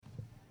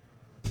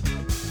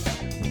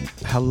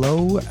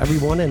Hello,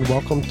 everyone, and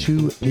welcome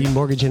to the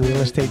Mortgage and Real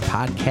Estate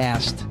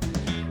Podcast.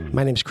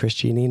 My name is Chris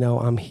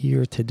Giannino. I'm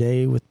here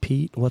today with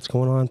Pete. What's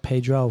going on,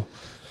 Pedro?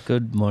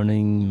 Good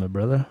morning, my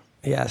brother.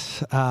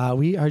 Yes,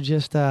 we are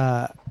just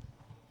at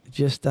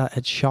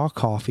Shaw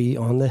Coffee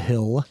on the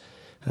hill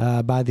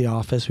by the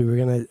office. We were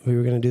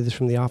gonna do this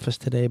from the office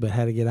today, but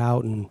had to get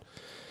out and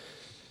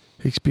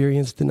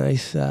experience the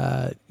nice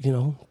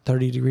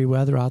 30-degree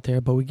weather out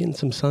there. But we're getting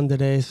some sun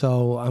today,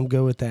 so I'm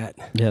good with that.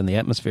 Yeah, and the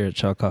atmosphere at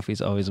Shaw Coffee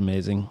is always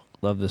amazing.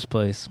 Love this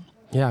place.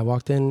 Yeah, I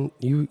walked in.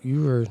 You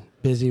were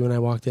busy when I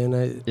walked in.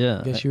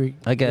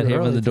 I got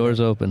here when the doors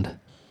opened.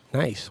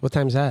 Nice. What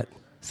time's that?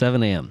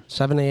 7 a.m.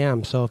 7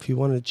 a.m. So if you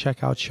want to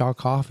check out Shaw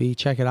Coffee,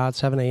 check it out.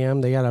 7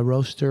 a.m. They got a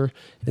roaster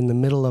in the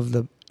middle of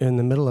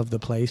the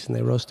place, and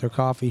they roast their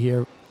coffee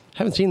here.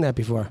 Haven't seen that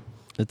before.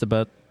 It's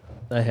about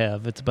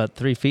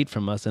 3 feet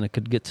from us, and it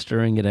could get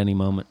stirring at any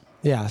moment.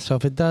 Yeah. So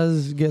if it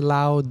does get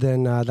loud,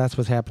 then that's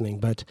what's happening.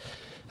 But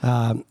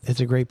it's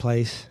a great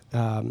place,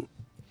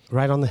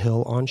 right on the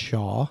hill on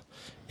Shaw,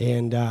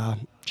 and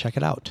check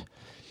it out.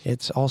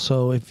 It's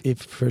also,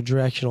 if for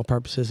directional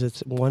purposes,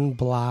 it's one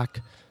block.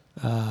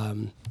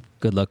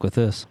 Good luck with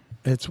this.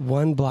 It's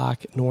one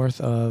block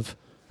north of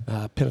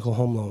Pinnacle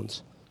Home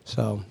Loans,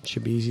 so it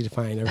should be easy to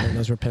find. Everyone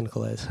knows where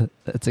Pinnacle is.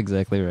 That's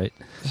exactly right.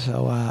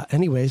 So,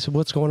 anyways,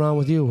 what's going on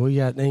with you? We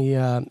got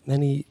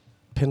any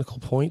Pinnacle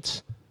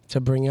points to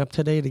bring up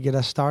today to get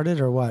us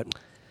started, or what?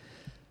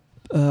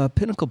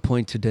 Pinnacle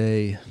point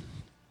today.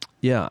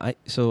 Yeah,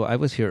 I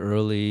was here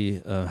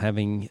early,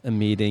 having a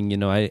meeting. You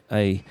know,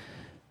 I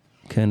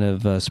kind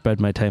of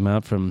spread my time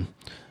out from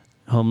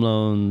home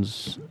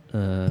loans,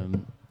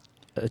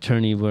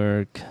 attorney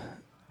work,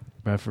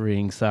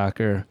 refereeing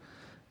soccer,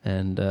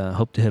 and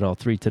hope to hit all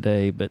three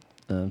today, but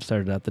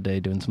started out the day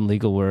doing some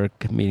legal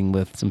work, meeting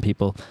with some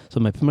people.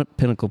 So my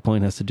pinnacle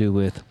point has to do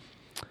with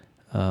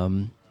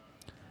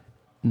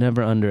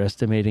never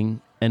underestimating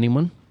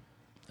anyone.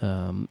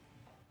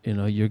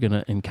 You're going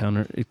to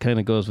encounter, it kind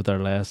of goes with our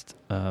last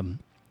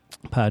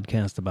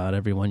podcast about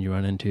everyone you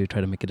run into, try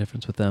to make a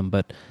difference with them,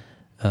 but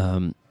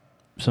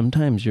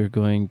sometimes you're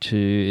going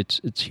to,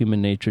 it's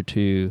human nature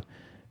to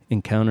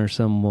encounter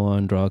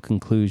someone, draw a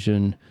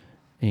conclusion,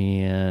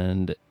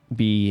 and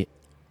be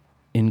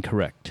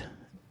incorrect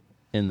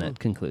in that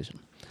conclusion.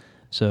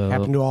 So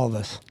happened to all of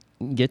us.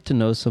 Get to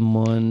know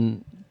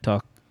someone,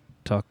 talk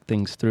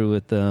things through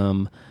with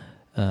them.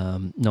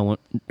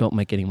 Don't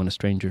make anyone a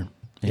stranger.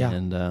 Yeah.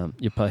 And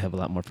you'll probably have a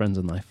lot more friends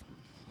in life.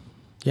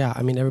 Yeah,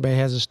 I mean, everybody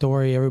has a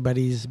story.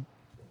 Everybody's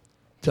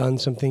done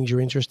some things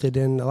you're interested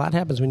in. A lot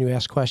happens when you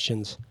ask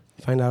questions.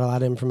 You find out a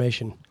lot of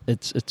information.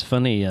 It's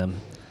funny.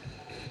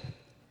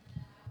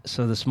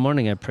 So this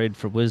morning I prayed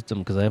for wisdom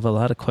because I have a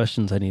lot of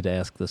questions I need to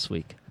ask this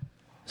week.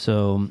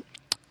 So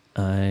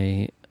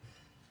I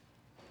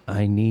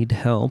need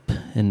help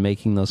in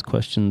making those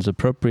questions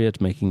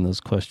appropriate, making those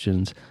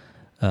questions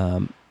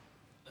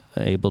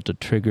able to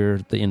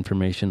trigger the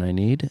information I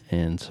need,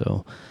 and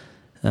so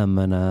I'm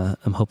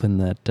hoping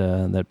that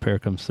that prayer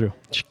comes through.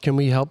 Can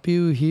we help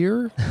you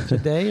here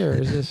today, or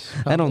is this?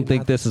 I don't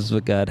think this is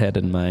what God had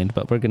in mind,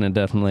 but we're going to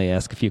definitely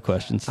ask a few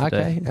questions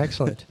today. Okay,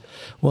 excellent.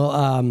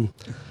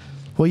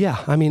 Well,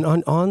 yeah. I mean,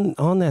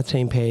 on that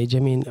same page, I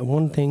mean,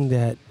 one thing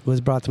that was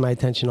brought to my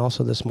attention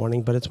also this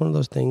morning, but it's one of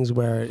those things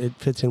where it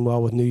fits in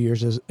well with New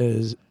Year's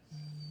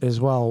as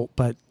well.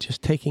 But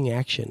just taking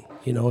action.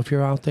 You know, if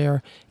you're out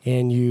there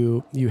and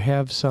you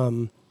have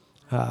some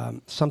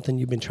something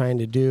you've been trying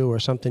to do, or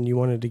something you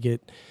wanted to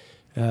get,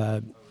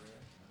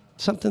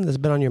 something that's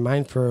been on your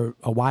mind for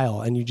a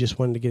while, and you just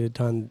wanted to get it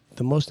done,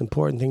 the most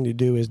important thing to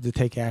do is to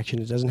take action.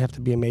 It doesn't have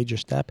to be a major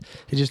step.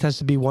 It just has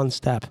to be one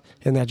step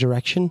in that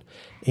direction.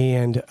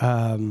 And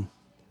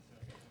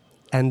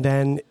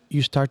then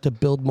you start to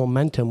build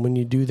momentum when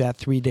you do that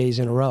 3 days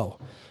in a row.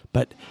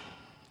 But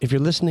if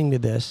you're listening to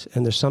this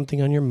and there's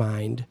something on your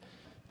mind,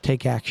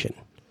 take action.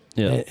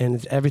 Yeah.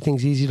 And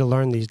everything's easy to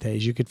learn these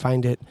days. You could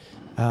find it.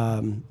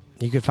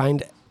 You could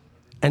find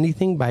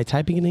anything by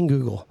typing it in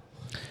Google,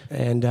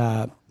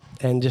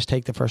 and just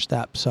take the first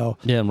step. So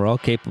yeah, and we're all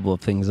capable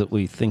of things that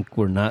we think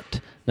we're not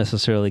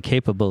necessarily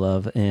capable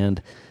of.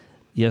 And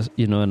yes,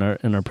 in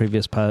our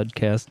previous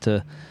podcast,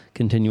 to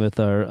continue with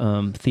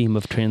our theme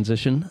of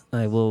transition,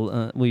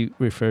 we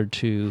referred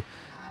to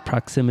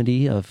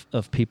proximity of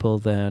people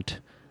that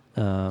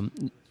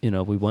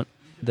we want,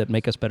 that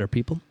make us better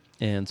people.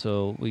 And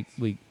so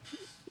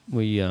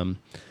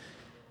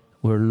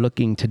we're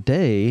looking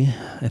today.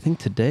 I think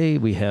today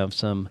we have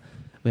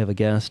a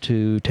guest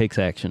who takes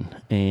action,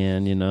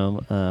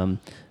 and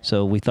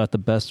so we thought the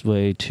best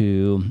way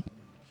to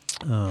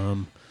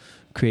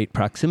create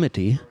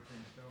proximity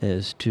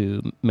is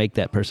to make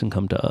that person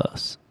come to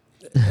us.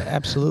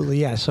 Absolutely,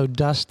 yeah. So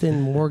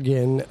Dustin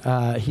Morgan,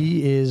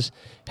 he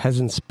has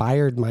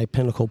inspired my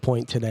pinnacle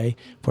point today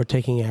for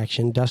taking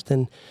action.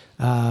 Dustin,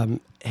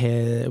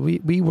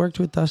 we worked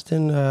with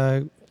Dustin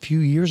a few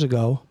years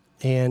ago,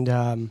 and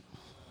I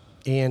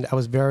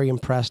was very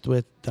impressed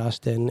with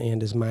Dustin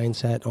and his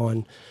mindset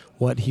on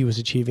what he was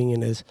achieving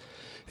in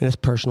his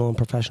personal and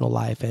professional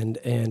life.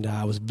 And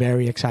I was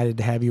very excited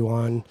to have you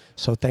on.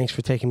 So thanks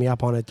for taking me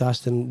up on it,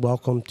 Dustin.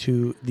 Welcome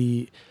to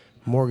the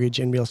Mortgage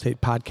and Real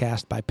Estate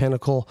Podcast by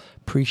Pinnacle.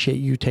 Appreciate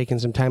you taking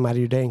some time out of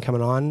your day and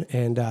coming on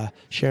and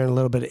sharing a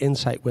little bit of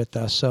insight with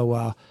us.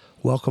 So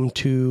welcome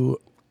to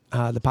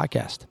the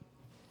podcast.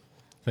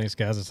 Thanks,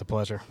 guys. It's a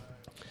pleasure.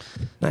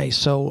 Nice.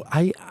 So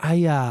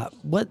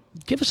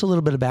give us a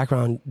little bit of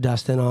background,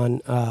 Dustin,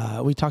 on,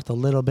 we talked a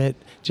little bit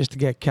just to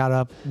get caught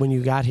up when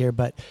you got here,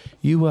 but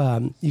you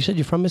said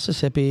you're from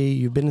Mississippi.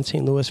 You've been in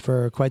St. Louis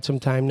for quite some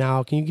time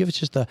now. Can you give us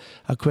just a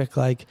quick,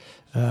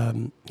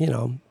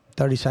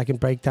 30-second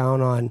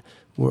breakdown on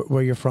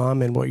where you're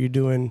from and what you're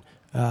doing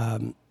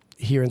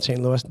here in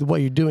St. Louis? What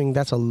you're doing,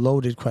 that's a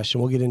loaded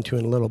question. We'll get into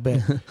in a little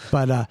bit,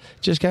 but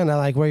just kind of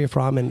like where you're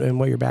from and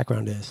what your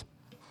background is.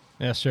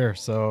 Yeah, sure.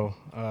 So,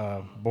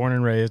 born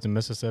and raised in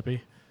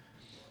Mississippi.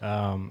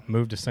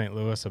 Moved to St.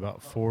 Louis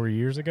about 4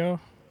 years ago.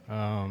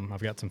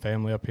 I've got some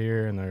family up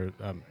here, and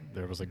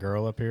there was a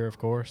girl up here, of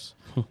course.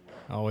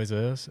 Always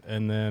is.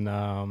 And then,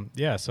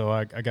 so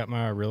I got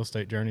my real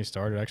estate journey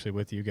started actually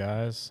with you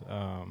guys.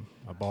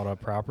 I bought a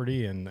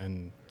property,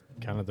 and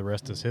kind of the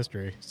rest is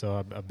history. So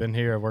I've been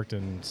here. I've worked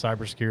in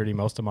cybersecurity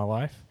most of my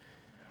life,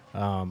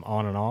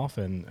 on and off.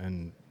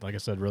 And like I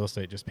said, real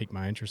estate just piqued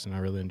my interest, and I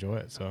really enjoy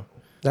it. So.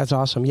 That's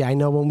awesome. Yeah, I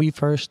know when we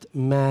first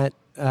met,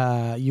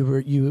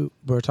 you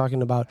were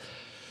talking about,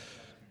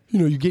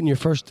 you're getting your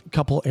first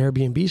couple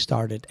Airbnb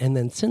started, and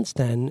then since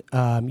then,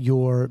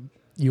 your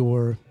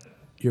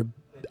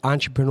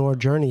entrepreneur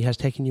journey has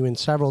taken you in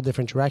several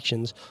different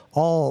directions,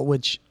 all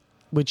which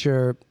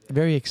are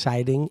very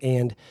exciting,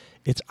 and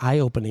it's eye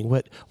opening.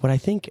 What I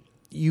think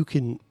you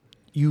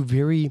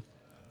very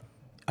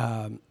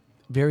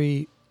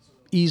very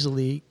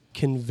easily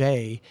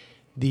convey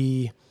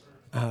the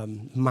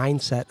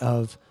mindset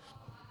of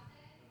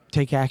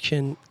take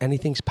action,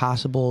 anything's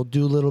possible,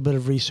 do a little bit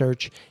of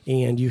research,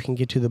 and you can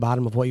get to the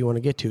bottom of what you want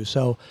to get to.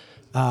 So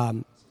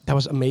that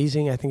was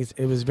amazing. I think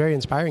it was very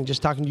inspiring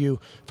just talking to you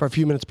for a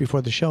few minutes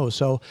before the show.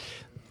 So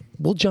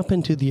we'll jump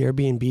into the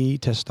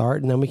Airbnb to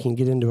start, and then we can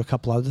get into a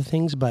couple other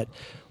things. But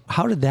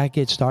how did that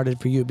get started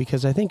for you?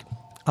 Because I think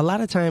a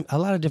lot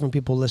of different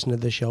people listen to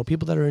this show,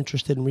 people that are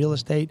interested in real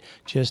estate,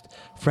 just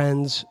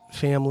friends,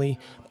 family,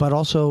 but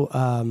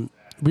also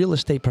real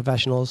estate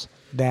professionals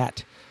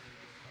that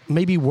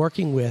may be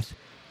working with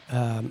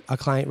a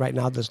client right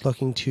now that's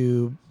looking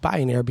to buy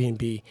an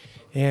Airbnb.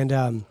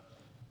 And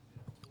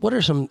what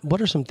are some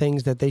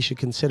things that they should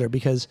consider?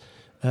 Because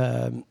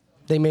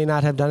they may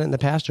not have done it in the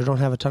past or don't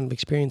have a ton of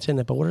experience in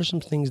it, but what are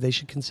some things they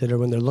should consider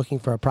when they're looking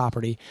for a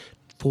property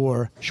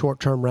for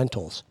short-term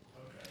rentals?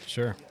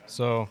 Sure.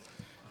 So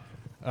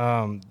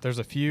there's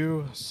a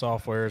few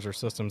softwares or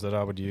systems that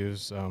I would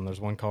use.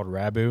 There's one called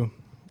Rabbu.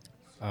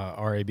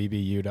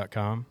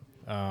 rabbu.com,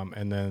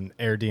 and then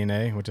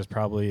AirDNA, which is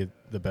probably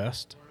the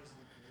best.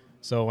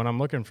 So when I'm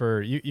looking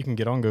for, you can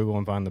get on Google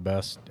and find the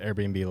best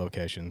Airbnb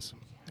locations.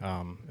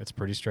 It's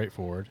pretty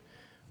straightforward.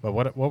 But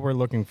what we're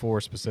looking for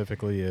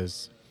specifically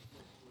is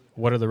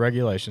what are the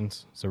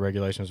regulations? So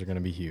regulations are going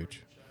to be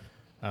huge.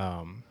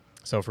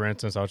 So for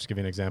instance, I'll just give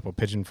you an example.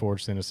 Pigeon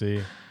Forge,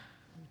 Tennessee,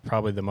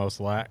 probably the most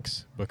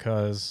lax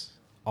because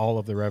all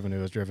of the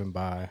revenue is driven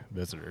by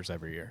visitors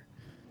every year.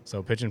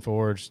 So Pigeon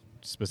Forge,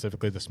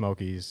 specifically the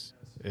Smokies,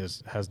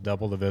 has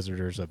double the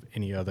visitors of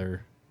any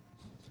other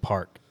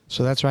park.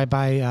 So that's right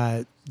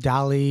by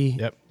Dollywood,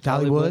 yep.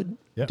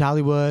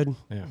 Dollywood,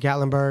 Yeah.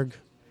 Gatlinburg,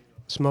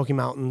 Smoky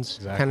Mountains,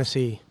 Exactly.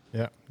 Tennessee.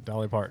 Yeah,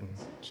 Dolly Parton.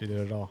 She did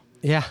it all.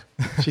 Yeah,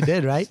 she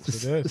did, right? She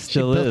did. She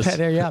Still built is. that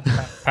area up.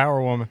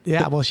 Power woman.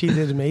 Yeah, well, she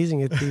did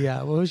amazing at the,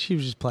 what was she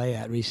just play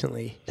at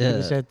recently? She Yeah.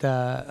 was at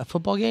a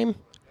football game.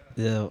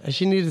 Yeah,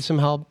 She needed some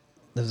help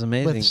it was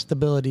amazing. with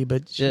stability,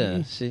 but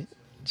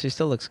She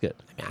still looks good.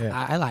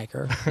 Yeah. I like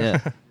her. Yeah.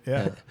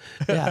 Yeah.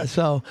 Yeah,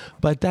 so,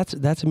 but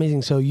that's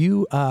amazing. So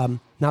you,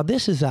 now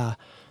this is,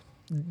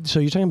 so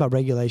you're talking about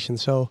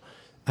regulations. So,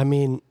 I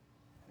mean,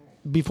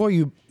 before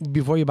you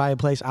buy a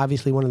place,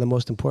 obviously one of the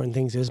most important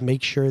things is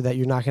make sure that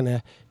you're not going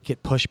to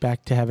get pushed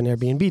back to have an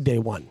Airbnb day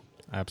one.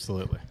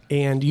 Absolutely.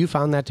 And you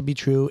found that to be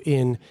true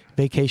in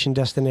vacation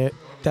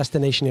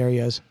destination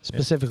areas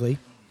specifically.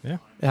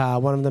 Yeah.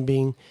 One of them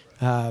being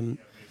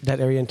that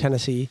area in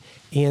Tennessee.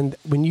 And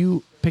when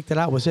you picked it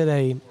out, was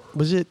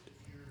it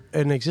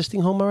an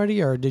existing home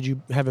already, or did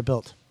you have it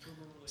built?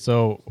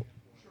 So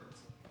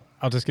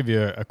I'll just give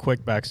you a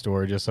quick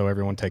backstory just so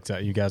everyone takes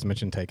that. You guys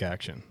mentioned take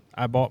action.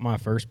 I bought my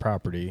first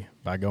property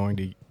by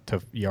going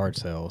to yard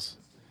sales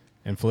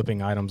and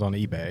flipping items on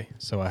eBay.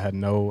 So I had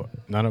none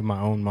of my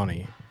own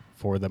money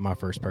for my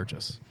first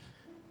purchase.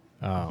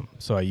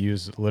 So I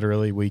used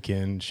literally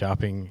weekend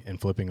shopping and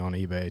flipping on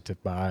eBay to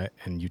buy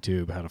and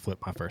YouTube how to flip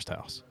my first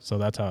house. So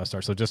that's how I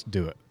started. So just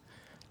do it.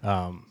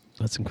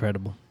 That's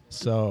incredible.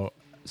 So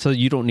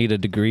you don't need a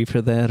degree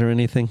for that or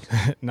anything?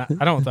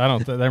 I don't.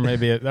 There may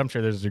be. I'm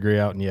sure there's a degree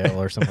out in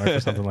Yale or somewhere for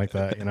something like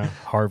that.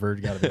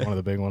 Harvard got to be one of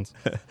the big ones.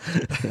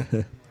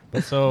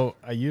 But so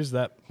I used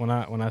that when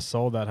I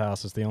sold that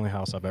house. It's the only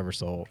house I've ever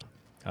sold.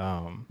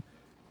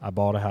 I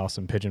bought a house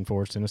in Pigeon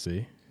Forge,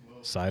 Tennessee,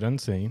 sight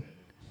unseen.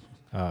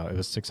 It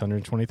was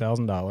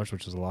 $620,000,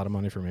 which was a lot of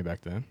money for me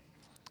back then.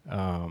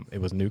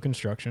 It was new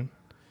construction.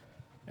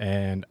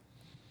 And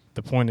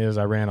the point is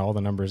I ran all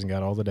the numbers and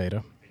got all the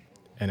data,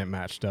 and it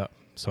matched up.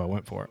 So I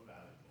went for it.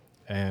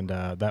 And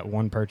that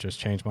one purchase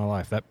changed my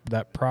life.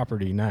 That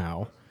property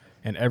now,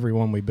 and every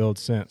one we build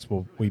since,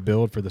 we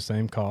build for the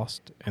same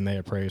cost, and they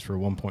appraise for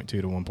 1.2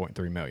 to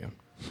 1.3 million.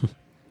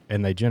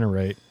 And they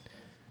generate,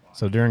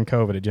 so during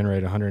COVID, it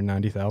generated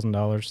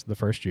 $190,000 the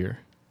first year.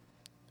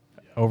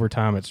 Over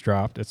time, it's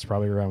dropped. It's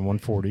probably around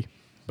 140,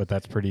 but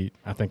that's pretty,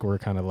 I think we're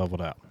kind of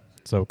leveled out.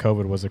 So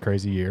COVID was a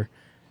crazy year,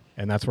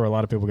 and that's where a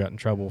lot of people got in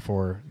trouble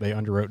for, they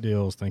underwrote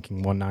deals thinking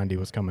 190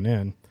 was coming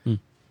in,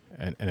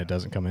 and it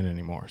doesn't come in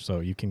anymore.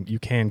 So you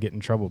can get in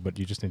trouble, but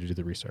you just need to do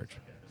the research.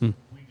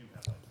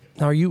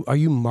 Now, are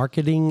you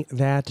marketing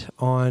that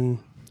on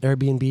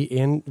Airbnb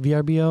and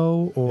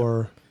VRBO,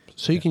 or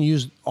so you can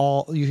use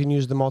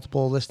the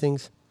multiple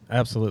listings?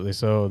 Absolutely.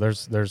 So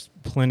there's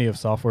plenty of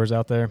softwares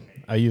out there.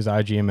 I use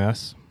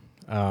IGMS,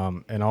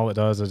 and all it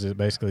does is it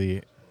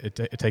basically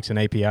it takes an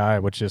API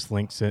which just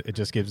links it. It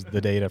just gives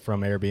the data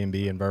from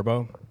Airbnb and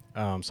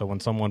Vrbo. So when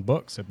someone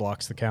books, it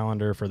blocks the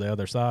calendar for the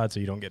other side, so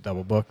you don't get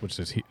double booked, which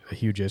is a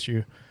huge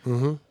issue.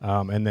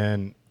 And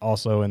then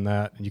also in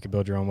that, you can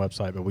build your own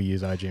website, but we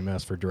use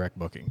IGMS for direct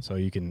booking. So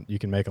you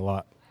can make a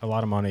lot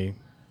of money,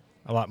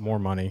 a lot more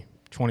money,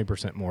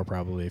 20% more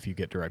probably if you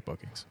get direct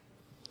bookings.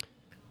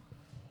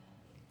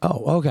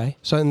 Oh, okay.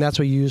 So, and that's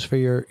what you use for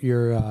your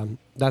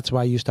that's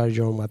why you started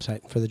your own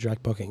website, for the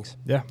direct bookings.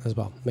 Yeah. As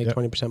well. Make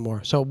 20%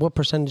 more. So what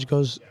percentage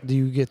do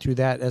you get through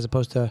that as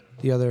opposed to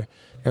the other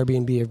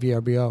Airbnb or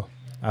VRBO?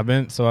 I've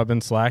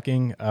been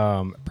slacking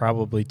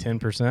probably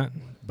 10%,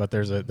 but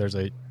there's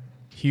a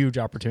huge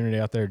opportunity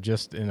out there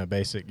just in a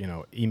basic,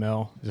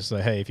 email. Just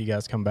say, hey, if you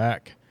guys come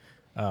back,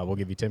 we'll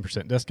give you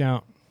 10%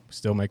 discount.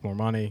 Still make more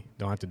money.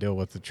 Don't have to deal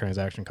with the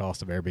transaction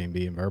cost of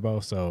Airbnb and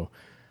Vrbo. So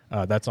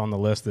that's on the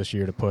list this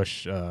year to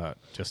push.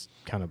 Just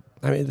kind of.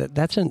 I mean,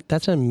 that's an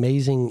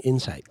amazing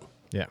insight.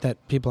 Yeah.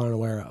 That people aren't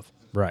aware of.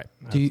 Right.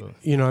 Do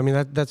you I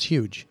mean, that's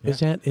huge.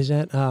 Yeah. Is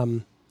that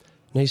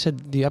now you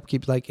said the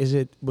upkeep, like, how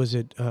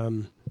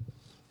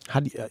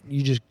do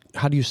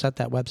you set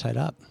that website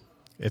up?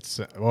 It's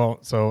so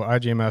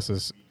IGMS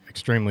is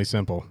extremely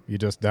simple. You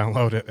just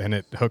download it and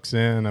it hooks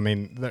in. I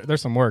mean,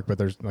 there's some work, but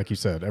there's, like you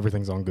said,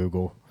 everything's on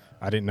Google.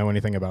 I didn't know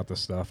anything about this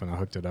stuff, and I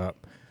hooked it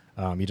up.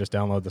 You just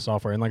download the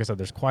software, and like I said,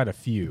 there's quite a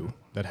few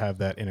that have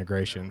that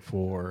integration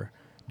for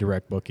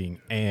direct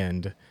booking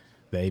and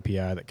the API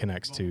that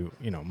connects to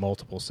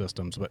multiple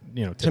systems. But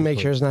to make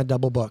sure it's not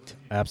double booked.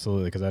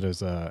 Absolutely,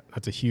 because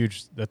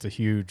that's a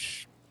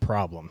huge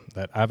problem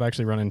that I've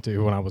actually run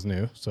into when I was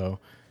new. So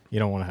you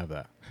don't want to have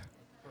that.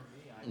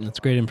 That's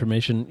great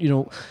information.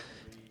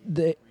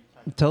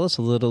 Tell us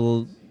a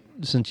little,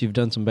 since you've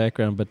done some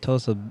background, but tell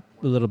us a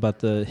little about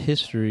the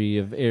history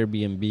of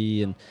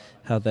Airbnb and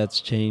how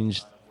that's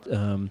changed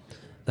the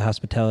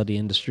hospitality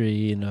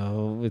industry.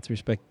 With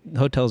respect,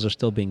 hotels are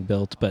still being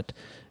built, but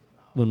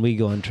when we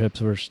go on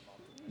trips,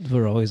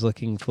 we're always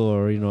looking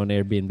for an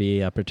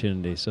Airbnb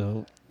opportunity.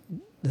 So,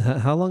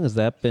 how long has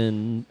that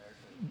been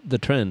the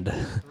trend?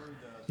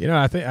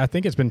 I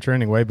think it's been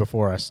trending way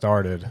before I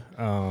started.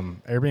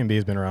 Airbnb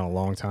has been around a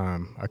long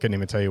time. I couldn't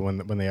even tell you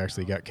when they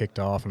actually got kicked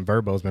off, and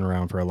Vrbo's been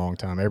around for a long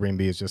time.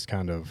 Airbnb is just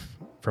kind of,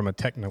 from a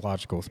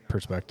technological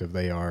perspective,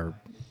 they are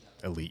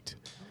elite.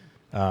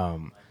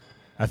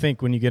 I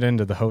think when you get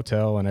into the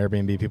hotel and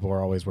Airbnb, people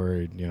are always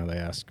worried. They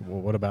ask,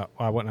 well,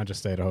 why wouldn't I just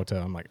stay at a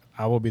hotel? I'm like,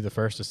 I will be the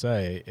first to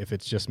say, if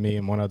it's just me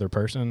and one other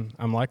person,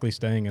 I'm likely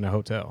staying in a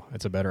hotel.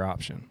 It's a better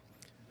option.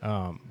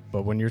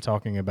 But when you're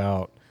talking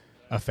about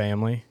a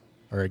family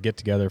or a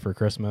get-together for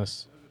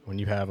Christmas, when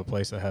you have a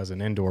place that has an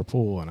indoor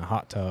pool and a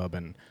hot tub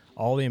and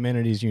all the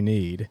amenities you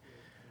need,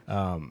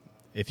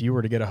 if you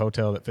were to get a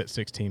hotel that fits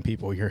 16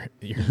 people, you're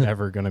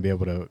never going to be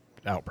able to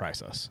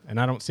outprice us. And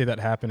I don't see that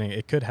happening.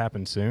 It could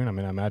happen soon. I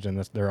mean, I imagine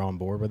that they're on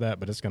board with that,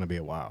 but it's going to be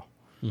a while.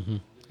 Mm-hmm.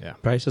 Yeah.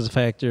 Price is a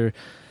factor.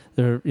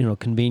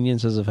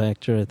 Convenience is a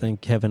factor. I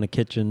think having a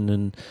kitchen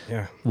and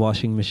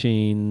washing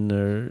machine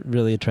are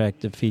really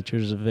attractive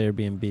features of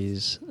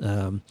Airbnbs.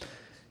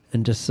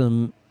 And just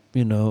some,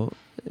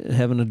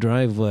 having a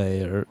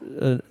driveway or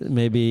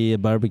maybe a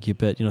barbecue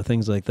pit,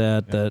 things like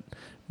that, that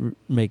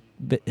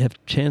have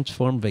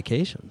transformed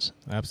vacations.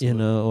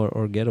 Absolutely.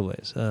 Or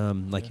getaways.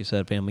 Like you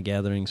said, family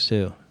gatherings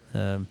too.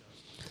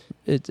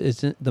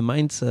 It's the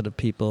mindset of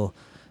people.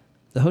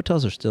 The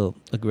hotels are still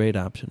a great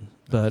option,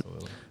 but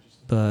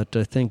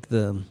I think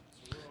the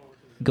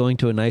going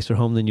to a nicer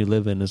home than you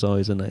live in is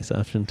always a nice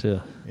option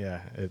too.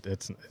 Yeah,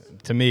 it's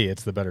to me,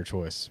 it's the better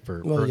choice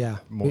for more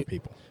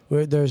people.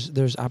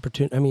 There's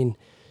opportunity. I mean,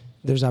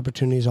 there's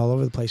opportunities all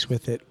over the place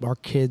with it. Our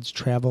kids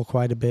travel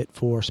quite a bit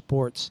for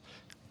sports,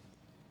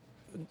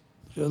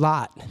 a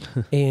lot,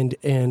 and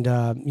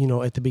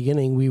at the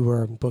beginning we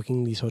were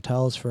booking these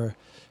hotels for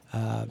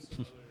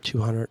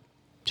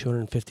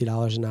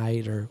 $250 a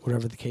night or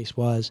whatever the case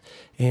was,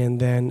 and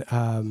then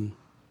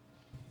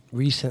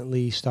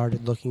recently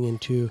started looking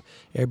into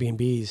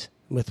Airbnbs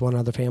with one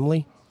other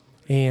family,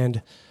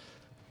 And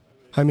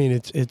I mean,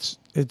 it's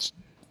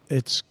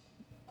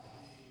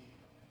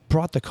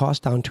brought the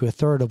cost down to a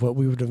third of what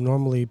we would have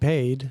normally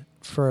paid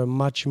for a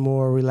much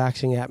more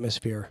relaxing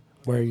atmosphere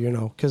where,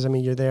 because I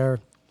mean, you're there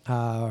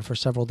for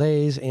several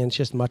days and it's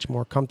just much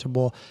more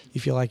comfortable.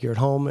 You feel like you're at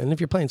home. And if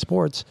you're playing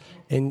sports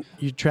and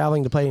you're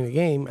traveling to play in a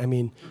game, I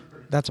mean,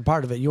 that's a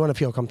part of it. You want to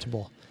feel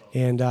comfortable.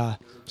 And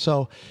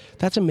so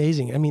that's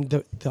amazing. I mean,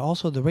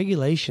 also the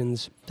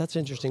regulations, that's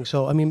interesting.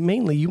 So, I mean,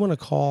 mainly you want to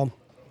call,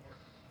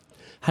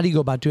 how do you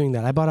go about doing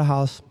that? I bought a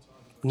house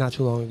not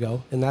too long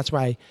ago, and that's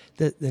why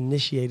I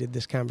initiated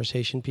this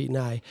conversation, Pete and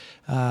I,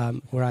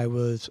 where I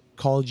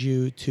called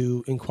you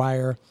to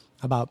inquire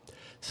about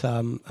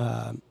some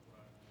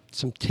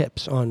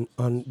tips on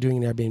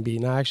doing an Airbnb.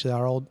 Now, actually,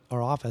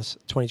 our office,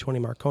 2020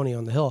 Marconi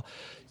on the Hill,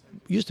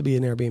 used to be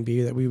an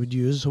Airbnb that we would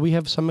use, so we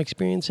have some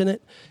experience in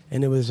it,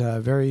 and it was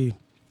very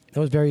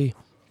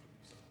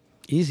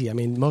easy. I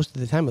mean, most of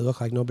the time it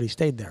looked like nobody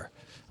stayed there.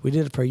 We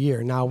did it for a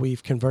year. Now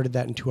we've converted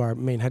that into our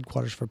main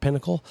headquarters for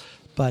Pinnacle,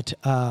 but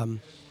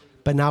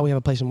now we have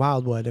a place in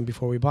Wildwood, and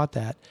before we bought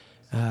that,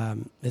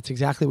 it's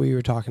exactly what you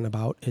were talking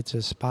about. It's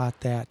a spot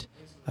that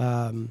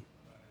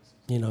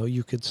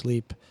you could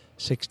sleep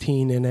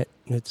 16 in it.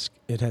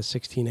 It has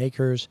 16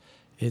 acres.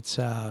 It's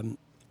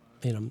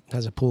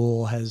has a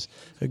pool, has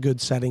a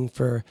good setting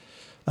for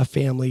a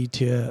family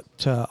to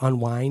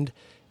unwind,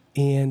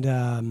 and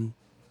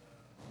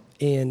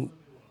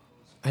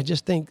I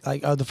just think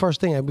the first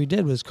thing we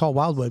did was call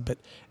Wildwood,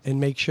 and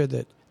make sure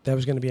that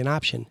was going to be an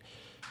option.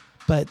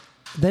 But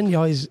then you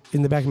always,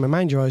 in the back of my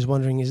mind, you're always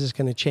wondering, is this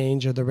going to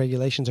change? Are the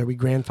regulations, are we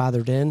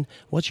grandfathered in?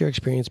 What's your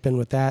experience been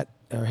with that,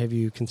 or have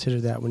you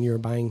considered that when you were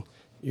buying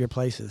your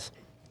places?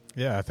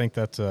 Yeah, I think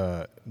that's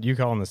you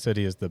calling the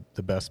city is the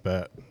best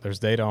bet. There's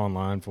data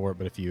online for it,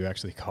 but if you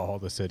actually call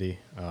the city,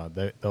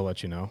 they'll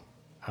let you know.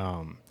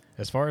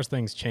 As far as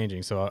things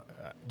changing, so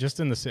just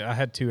in the city, I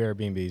had 2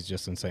 Airbnbs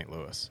just in St.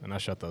 Louis, and I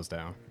shut those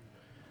down.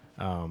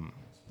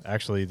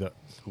 Actually,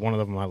 one of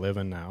them I live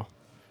in now.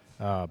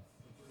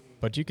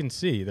 But you can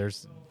see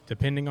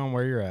depending on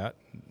where you're at,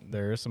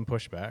 there is some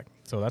pushback.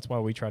 So that's why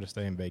we try to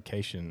stay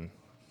in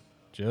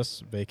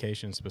just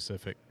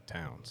vacation-specific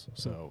towns.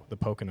 So the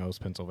Poconos,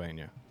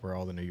 Pennsylvania, where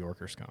all the New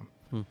Yorkers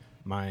come.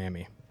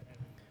 Miami,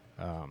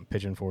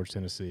 Pigeon Forge,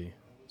 Tennessee,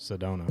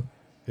 Sedona.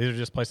 These are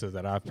just places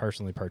that I've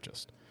personally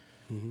purchased.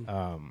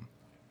 Mm-hmm.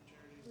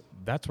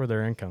 That's where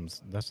their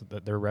incomes,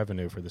 their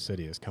revenue for the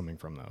city is coming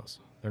from those.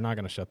 They're not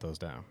going to shut those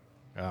down.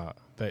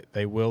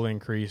 They will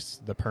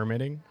increase the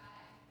permitting,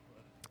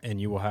 and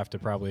you will have to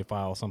probably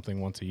file something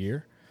once a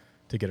year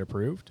to get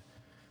approved.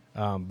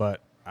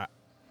 But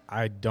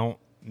I don't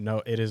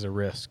know. It is a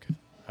risk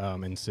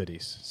in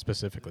cities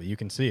specifically. You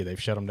can see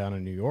they've shut them down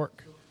in New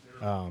York.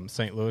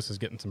 St. Louis is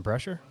getting some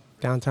pressure.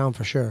 Downtown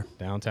for sure.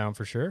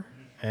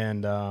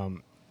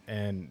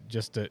 And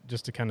just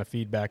to kind of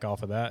feedback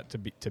off of that,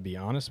 to be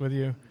honest with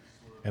you,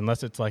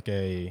 unless it's like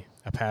a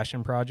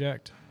passion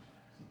project,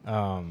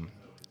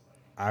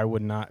 I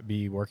would not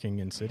be working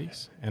in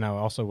cities, and I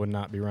also would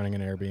not be running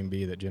an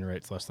Airbnb that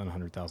generates less than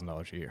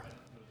 $100,000 a year.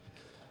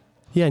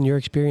 Yeah, in your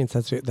experience,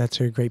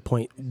 that's a great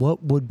point.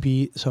 What would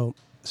be, so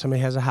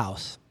somebody has a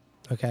house,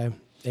 okay,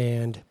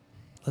 and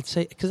let's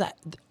say, because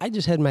I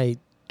just had my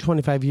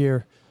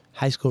 25-year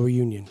high school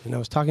reunion, and I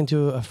was talking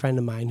to a friend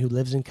of mine who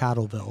lives in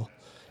Cottleville,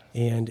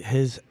 and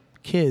his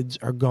kids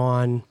are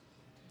gone.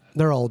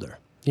 They're older.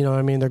 You know what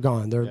I mean? They're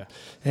gone.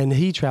 And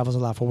he travels a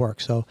lot for work.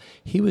 So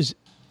he was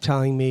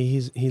telling me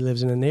he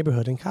lives in a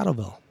neighborhood in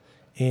Cottleville.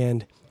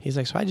 And he's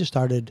like, so I just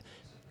started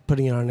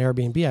putting it on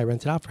Airbnb. I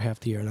rent it out for half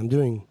the year, and I'm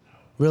doing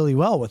really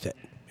well with it.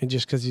 And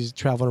just because he's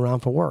traveling around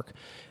for work.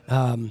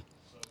 And,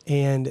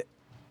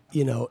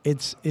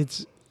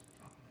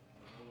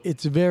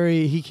 it's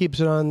very, he keeps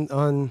it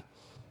on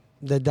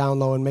the down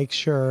low and makes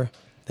sure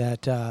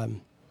that,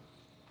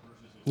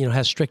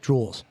 has strict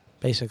rules,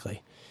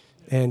 basically.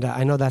 And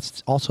I know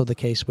that's also the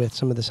case with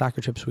some of the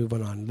soccer trips we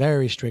went on.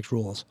 Very strict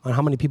rules on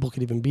how many people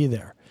could even be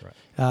there.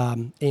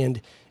 Right.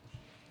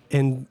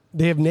 And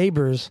they have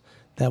neighbors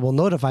that will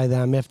notify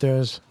them if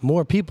there's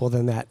more people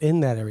than that in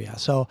that area.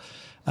 So,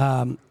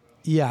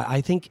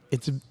 I think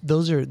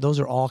those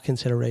are all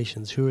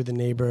considerations. Who are the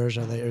neighbors?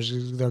 Are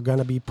there going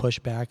to be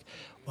pushback?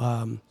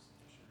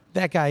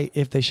 That guy,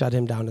 if they shut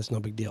him down, it's no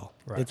big deal.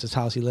 Right. It's his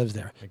house. He lives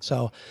there. Exactly.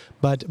 So,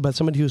 but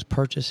somebody who's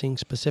purchasing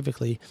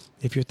specifically,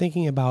 if you're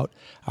thinking about,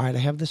 all right, I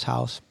have this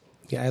house.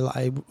 Yeah,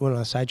 I went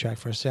on a sidetrack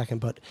for a second,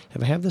 but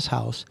if I have this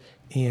house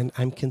and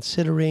I'm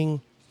considering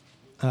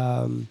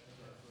doing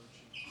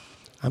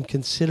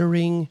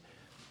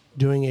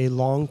a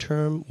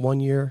long-term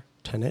 1-year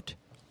tenant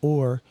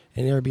or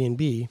an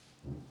Airbnb,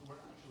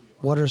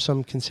 what are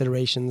some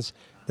considerations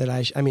that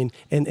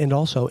and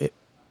also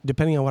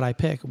depending on what I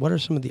pick, what are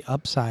some of the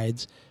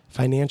upsides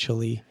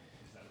financially?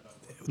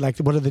 Like,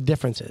 what are the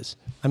differences?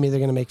 I'm either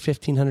going to make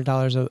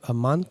 $1,500 a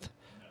month,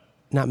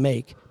 not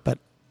make, but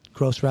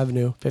gross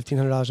revenue,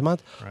 $1,500 a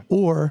month, right.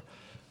 Or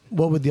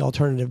what would the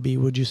alternative be,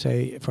 would you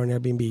say, for an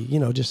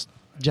Airbnb, just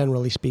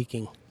generally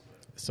speaking?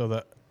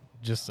 So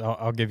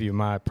I'll give you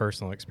my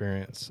personal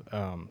experience.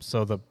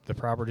 So the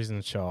properties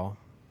in Shaw,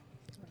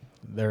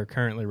 they're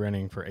currently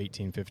renting for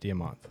 $1,850 a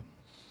month.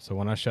 So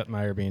when I shut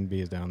my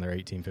Airbnbs down, they're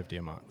 $1,850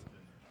 a month.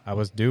 I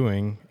was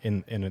doing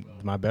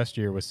my best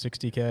year was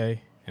 $60K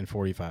and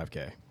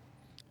 $45K.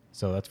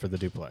 So that's for the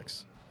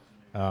duplex.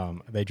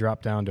 They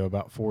dropped down to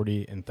about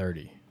 $40 and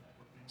 $30.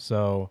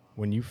 So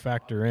when you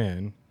factor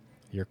in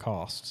your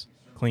costs,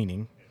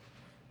 cleaning,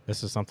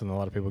 this is something a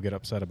lot of people get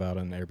upset about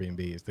on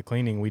Airbnbs. The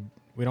cleaning, we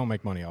don't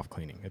make money off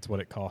cleaning. It's what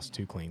it costs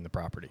to clean the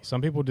property.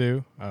 Some people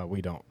do.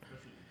 We don't.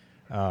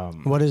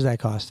 What does that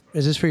cost?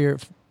 Is this for your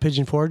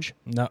Pigeon Forge?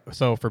 No.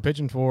 So for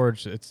Pigeon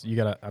Forge,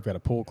 I've got a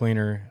pool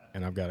cleaner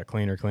and I've got a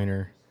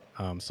cleaner.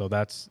 So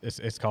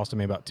it's costing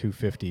me about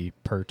 $250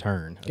 per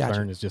turn. A Gotcha.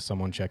 turn is just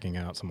someone checking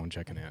out, someone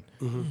checking in.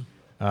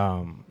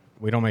 Mm-hmm.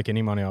 We don't make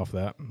any money off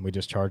that. We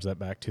just charge that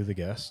back to the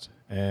guest,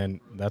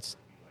 and that's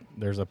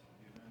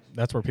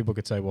where people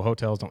could say, well,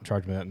 hotels don't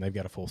charge me that, and they've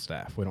got a full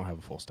staff. We don't have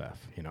a full staff.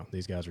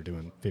 These guys are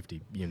doing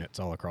 50 units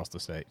all across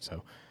the state.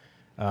 So,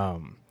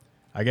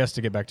 I guess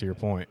to get back to your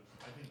point,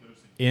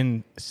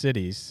 in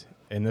cities,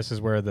 and this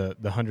is where the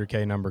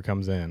 100K number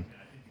comes in,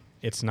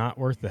 it's not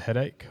worth the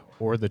headache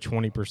or the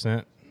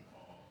 20%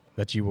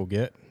 that you will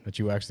get, that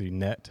you actually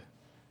net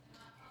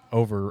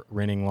over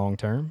renting long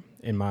term,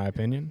 in my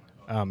opinion.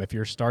 If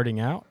you're starting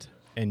out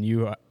and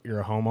you're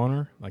a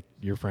homeowner, like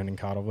your friend in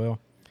Cottleville,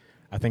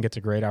 I think it's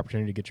a great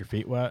opportunity to get your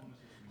feet wet,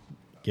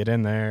 get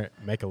in there,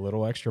 make a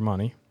little extra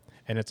money.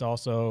 And it's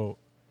also,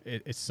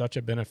 it's such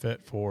a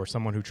benefit for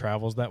someone who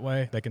travels that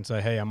way. They can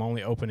say, hey, I'm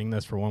only opening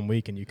this for 1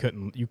 week, and you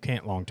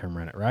can't long-term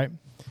rent it, right?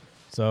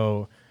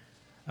 So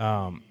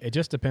it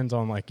just depends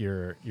on like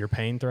your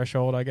pain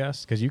threshold, I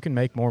guess, because you can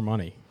make more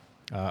money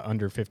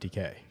under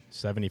 50K,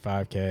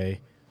 75K.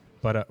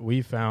 But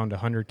we found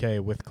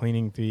 100K with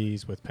cleaning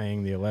fees, with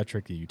paying the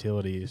electric, the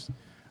utilities,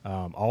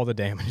 all the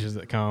damages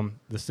that come.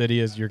 The city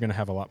you're going to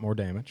have a lot more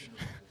damage.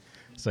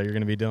 So you're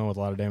going to be dealing with a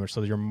lot of damage.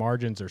 So your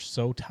margins are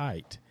so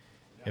tight.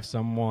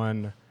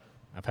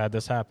 I've had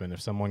this happen, if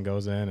someone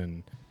goes in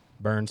and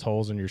burns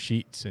holes in your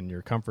sheets and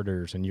your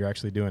comforters and you're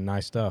actually doing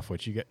nice stuff,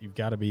 which you've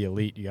got to be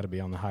elite, you got to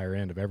be on the higher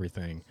end of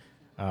everything,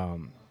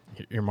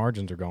 your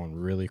margins are going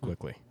really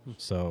quickly.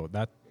 So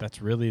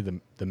that's really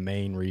the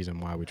main reason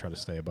why we try to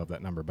stay above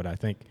that number. But I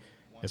think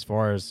as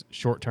far as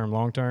short-term,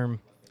 long-term,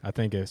 I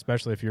think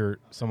especially if you're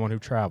someone who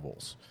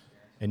travels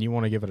and you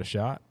want to give it a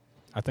shot,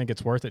 I think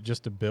it's worth it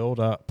just to build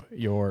up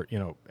your,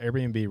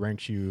 Airbnb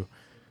ranks you,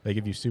 they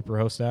give you super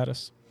host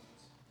status.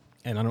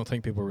 And I don't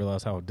think people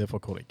realize how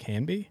difficult it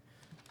can be.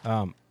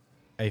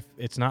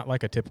 It's not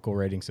like a typical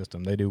rating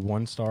system. They do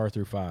 1 star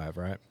through 5,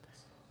 right?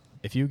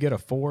 If you get a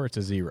 4, it's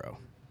a 0.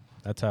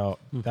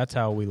 That's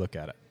how we look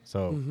at it.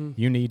 So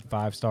you need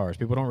 5 stars.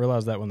 People don't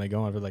realize that when they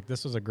go over, like,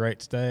 this was a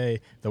great stay.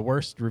 The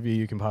worst review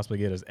you can possibly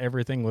get is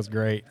everything was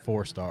great,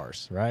 4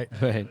 stars, right?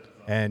 Right.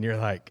 And you're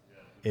like,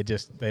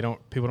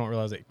 people don't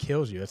realize it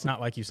kills you. It's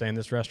not like you saying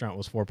this restaurant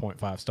was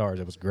 4.5 stars.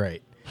 It was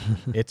great.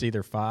 It's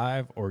either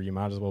 5 or you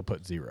might as well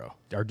put 0,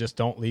 or just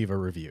don't leave a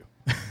review.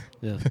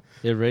 Yeah.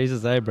 It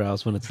raises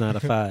eyebrows when it's not a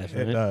 5.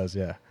 Right? It does,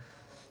 yeah.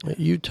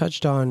 You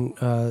touched on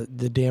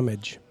the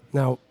damage.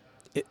 Now,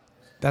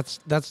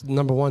 that's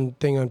number one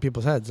thing on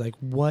people's heads. Like,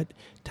 what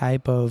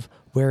type of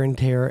wear and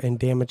tear and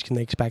damage can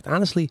they expect?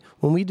 Honestly,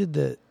 when we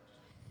did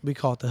we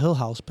call it the Hill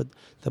House, but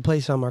the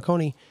place on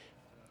Marconi,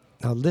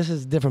 now this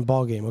is a different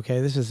ballgame,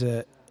 okay? This is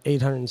a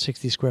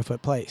 860 square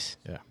foot place.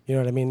 Yeah. You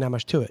know what I mean? Not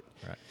much to it.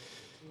 Right.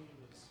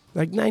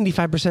 Like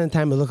 95% of the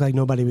time, it looked like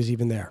nobody was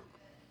even there.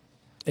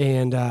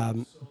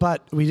 And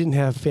but we didn't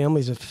have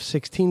families of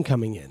 16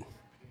 coming in.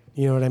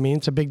 You know what I mean?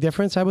 It's a big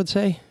difference, I would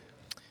say.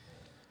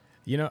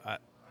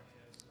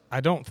 I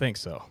don't think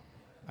so.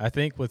 I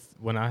think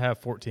when I have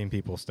 14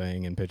 people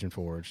staying in Pigeon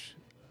Forge,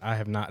 I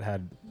have not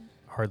had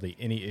hardly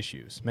any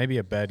issues. Maybe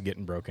a bed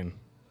getting broken,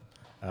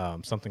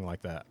 something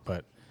like that.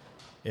 But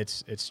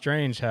it's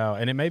strange how,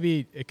 and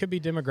it could be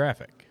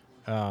demographic.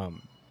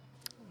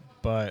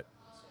 But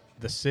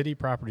the city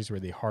properties were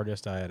the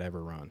hardest I had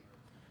ever run.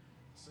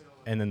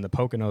 And then the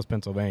Poconos,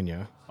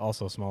 Pennsylvania,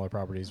 also smaller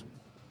properties,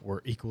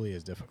 were equally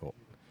as difficult.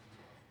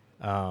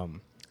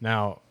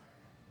 Now,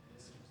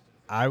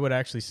 I would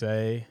actually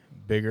say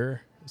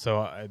bigger.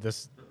 So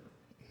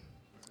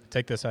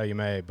take this how you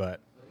may,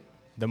 but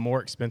the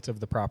more expensive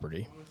the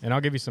property, and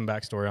I'll give you some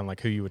backstory on like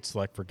who you would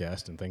select for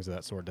guests and things of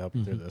that sort to help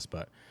you through this.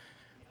 But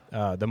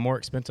the more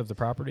expensive the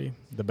property,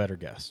 the better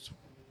guest.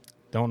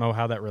 Don't know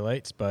how that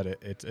relates, but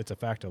it's a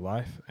fact of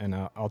life. And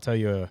I'll tell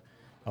you,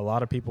 a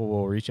lot of people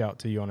will reach out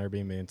to you on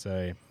Airbnb and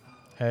say,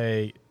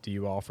 hey, do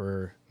you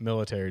offer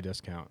military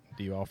discount?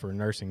 Do you offer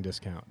nursing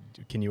discount?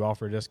 Can you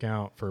offer a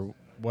discount for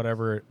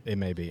whatever it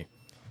may be?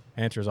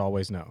 Answer is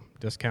always no.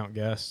 Discount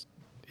guests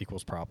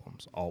equals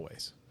problems,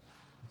 always.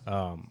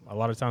 A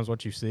lot of times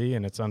what you see,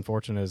 and it's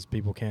unfortunate, is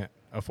people can't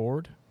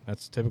afford.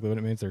 That's typically what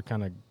it means. They're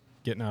kind of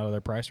getting out of their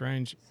price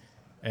range,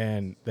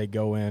 and they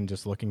go in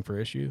just looking for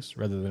issues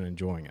rather than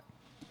enjoying it.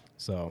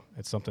 So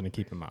it's something to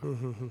keep in mind.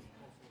 Mm-hmm.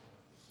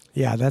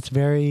 Yeah, that's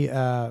very,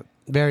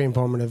 very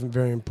informative and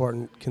very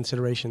important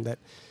consideration that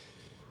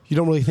you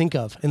don't really think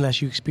of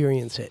unless you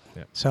experience it.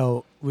 Yeah.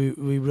 So we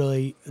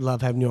really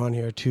love having you on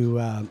here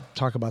to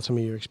talk about some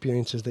of your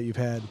experiences that you've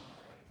had.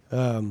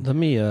 Let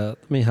me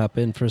hop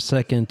in for a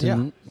second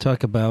and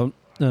talk about.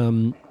 This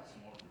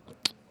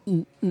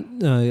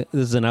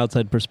is an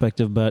outside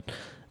perspective, but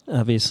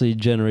obviously,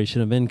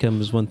 generation of income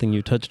is one thing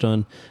you touched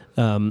on.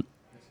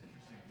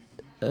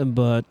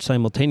 But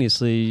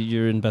simultaneously,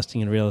 you're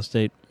investing in real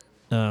estate,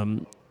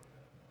 and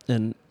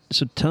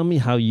so tell me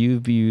how you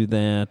view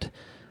that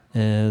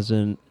as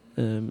an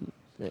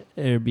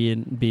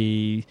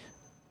Airbnb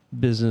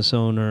business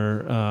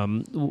owner.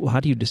 How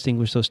do you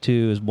distinguish those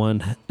two?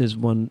 Is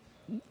one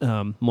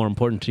more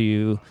important to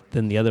you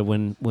than the other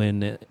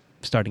when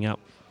starting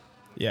out?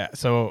 Yeah,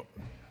 so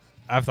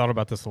I've thought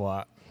about this a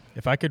lot.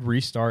 If I could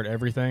restart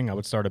everything, I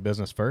would start a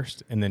business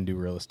first and then do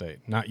real estate,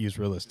 not use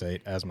real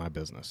estate as my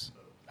business.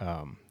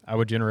 I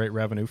would generate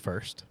revenue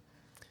first.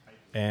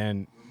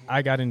 And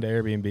I got into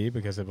Airbnb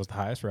because it was the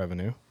highest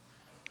revenue.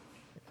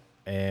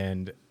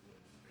 And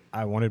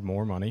I wanted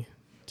more money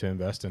to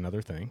invest in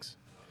other things.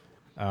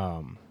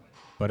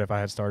 But if I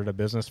had started a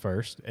business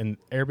first, and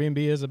Airbnb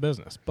is a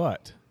business,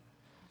 but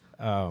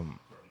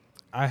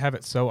I have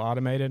it so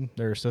automated.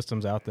 There are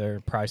systems out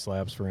there, Price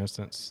Labs, for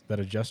instance, that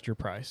adjust your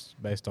price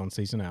based on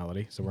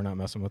seasonality. So we're not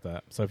messing with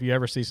that. So if you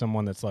ever see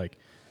someone that's like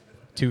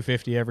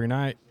 $250 every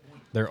night,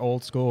 they're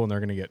old school and they're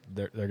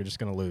just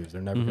going to lose.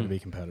 They're never going to be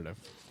competitive.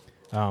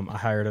 I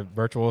hired a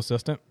virtual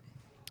assistant.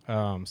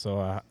 There's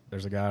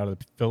a guy out of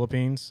the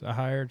Philippines I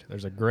hired.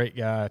 There's a great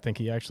guy. I think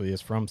he actually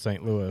is from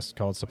St. Louis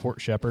called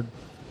Support Shepherd.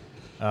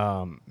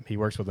 He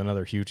works with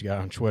another huge guy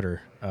on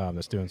Twitter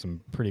that's doing some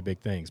pretty big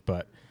things.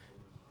 But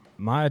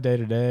my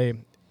day-to-day,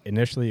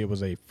 initially it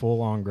was a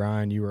full-on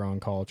grind. You were on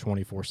call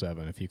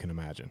 24/7, if you can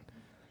imagine.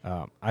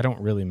 I don't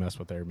really mess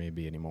with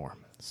Airbnb anymore.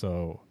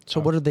 So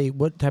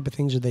what type of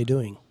things are they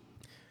doing?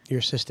 Your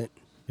assistant?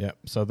 Yeah,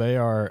 so they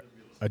are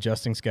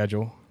adjusting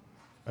schedule,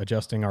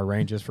 adjusting our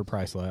ranges for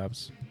Price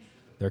Labs.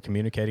 They're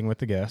communicating with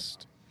the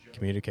guest,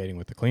 communicating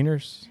with the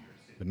cleaners,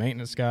 the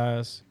maintenance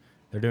guys.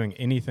 They're doing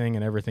anything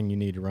and everything you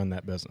need to run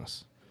that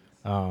business.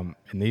 And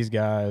these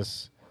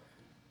guys,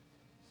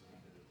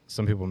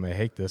 some people may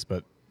hate this,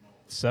 but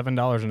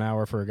 $7 an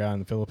hour for a guy in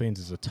the Philippines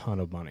is a ton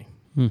of money.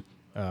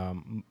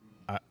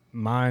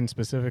 Mine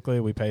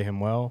specifically, we pay him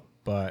well,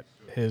 but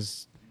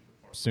his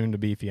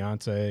soon-to-be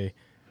fiance,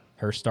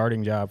 her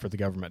starting job for the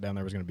government down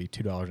there was going to be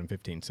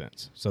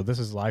 $2.15. So this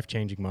is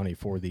life-changing money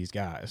for these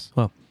guys.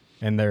 Wow.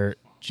 And they're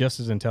just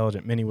as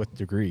intelligent, many with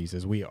degrees,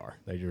 as we are.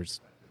 They're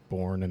just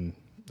born in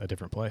a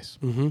different place.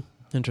 Mm-hmm.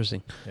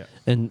 Interesting. Yeah.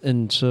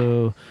 And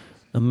so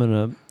I'm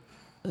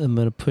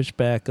gonna push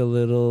back a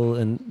little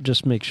and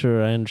just make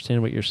sure I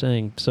understand what you're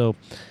saying. So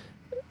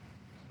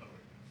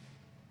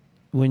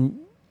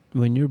when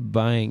you're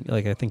buying,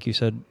 like I think you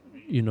said,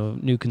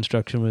 new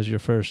construction was your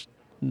first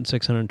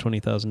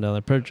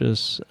 $620,000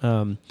 purchase.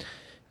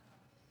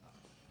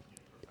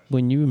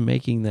 When you were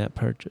making that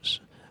purchase,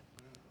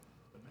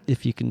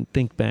 if you can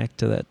think back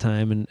to that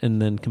time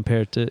and then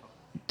compare it to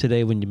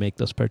today when you make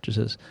those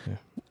purchases,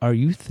 are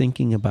you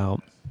thinking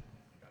about,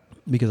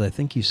 because I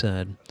think you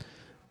said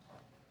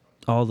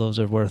all those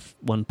are worth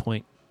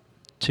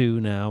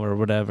 1.2 now or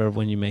whatever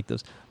when you make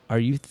those, are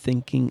you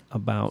thinking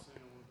about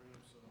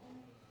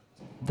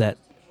that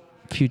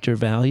future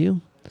value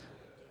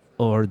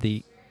or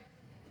the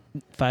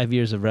 5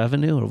 years of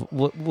revenue, or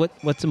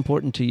what's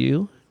important to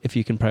you if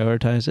you can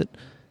prioritize it?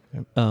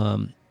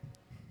 Yep.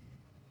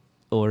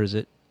 Or is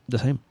it the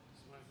same?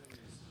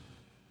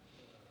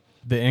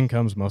 The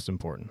income's most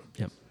important.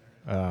 Yep.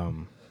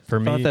 For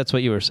me, I thought that's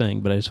what you were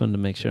saying, but I just wanted to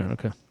make sure.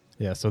 Okay.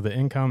 Yeah, so the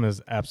income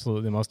is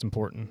absolutely the most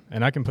important,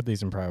 and I can put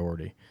these in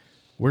priority.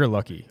 We're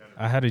lucky.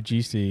 I had a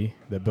GC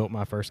that built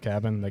my first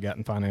cabin that got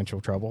in financial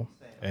trouble,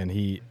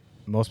 and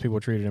most people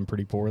treated him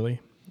pretty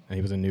poorly. And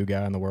he was a new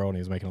guy in the world, and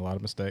he was making a lot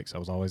of mistakes. I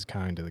was always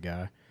kind to the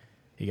guy.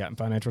 He got in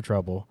financial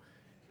trouble,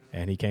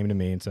 and he came to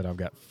me and said, I've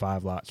got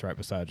 5 lots right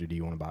beside you. Do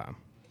you want to buy them?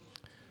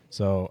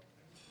 So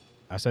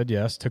I said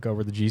yes, took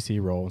over the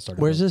GC role, and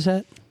started. Where's this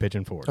at?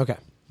 Pigeon Forge. Okay.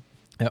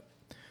 Yep.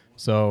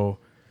 So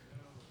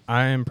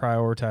I am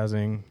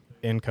prioritizing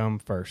income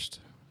first.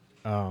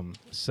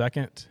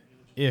 Second,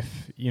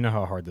 if you know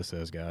how hard this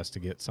is, guys, to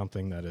get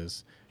something that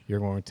is,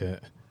 you're going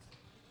to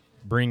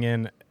bring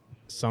in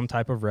some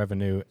type of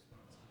revenue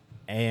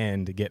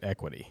and get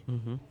equity.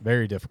 Mm-hmm.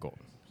 Very difficult.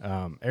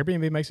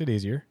 Airbnb makes it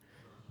easier,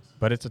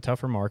 but it's a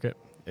tougher market.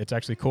 It's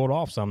actually cooled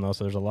off some, though,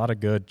 so there's a lot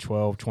of good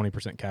 12,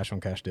 20%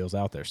 cash-on-cash deals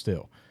out there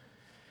still.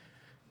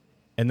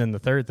 And then the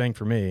third thing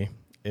for me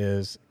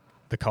is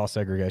the cost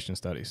segregation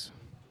studies.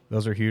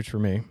 Those are huge for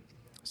me.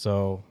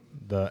 So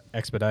the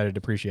expedited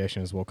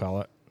depreciation, as we'll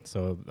call it.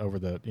 So over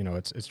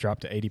it's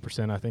dropped to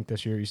 80%, I think,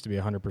 this year. It used to be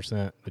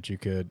 100%, that you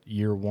could,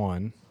 year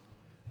one,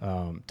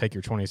 take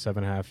your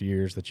 27.5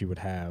 years that you would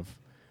have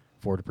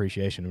for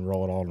depreciation and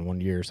roll it all in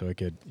 1 year. So it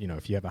could,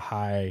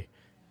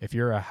 if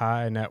you're a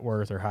high net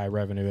worth or high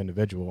revenue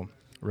individual,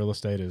 real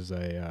estate is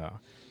a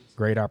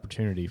great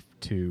opportunity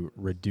to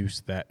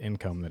reduce that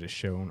income that is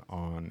shown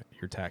on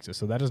your taxes.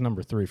 So that is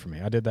number 3 for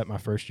me. I did that my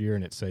first year,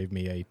 and it saved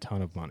me a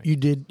ton of money.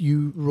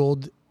 You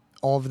rolled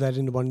all of that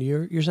into 1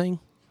 year, you're saying?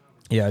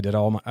 Yeah,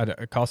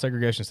 a cost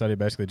segregation study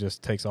basically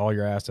just takes all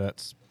your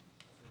assets,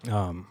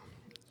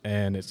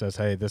 and it says,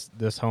 hey,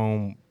 this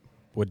home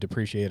would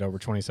depreciate over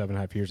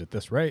 27.5 years at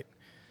this rate.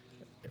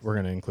 We're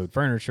going to include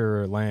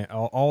furniture, land,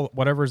 all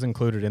whatever is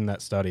included in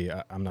that study.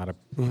 I'm not a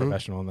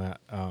professional in that.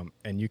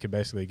 And you could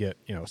basically get,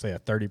 say a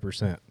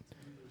 30%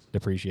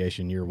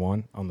 depreciation year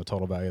one on the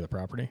total value of the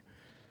property.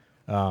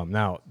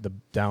 Now, the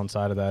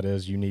downside of that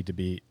is you need to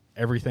be,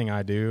 everything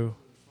I do,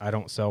 I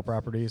don't sell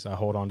properties. I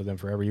hold on to them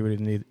forever. You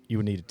would need a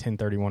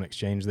 1031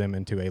 exchange them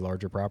into a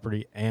larger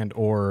property and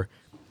or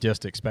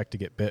just expect to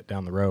get bit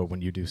down the road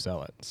when you do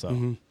sell it.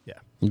 So, yeah.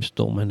 You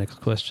stole my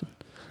next question.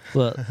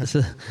 Well,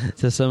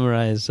 to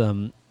summarize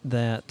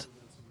that,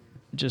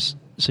 just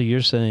so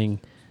you're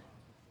saying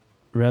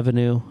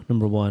revenue,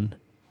 number 1,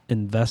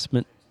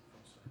 investment,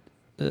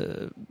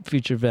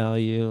 future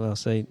value, I'll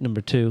say number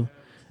 2,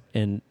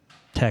 and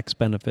tax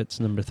benefits,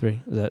 number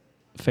 3. Is that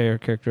fair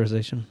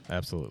characterization?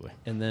 Absolutely.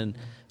 And then,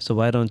 so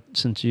why don't,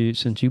 since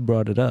you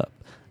brought it up,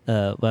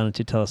 why don't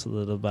you tell us a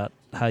little about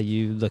how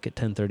you look at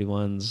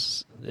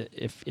 1031s,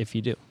 if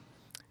you do?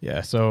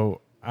 Yeah,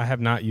 so I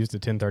have not used a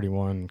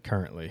 1031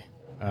 currently.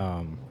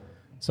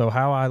 So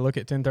how I look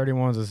at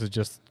 1031s, this is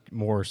just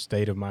more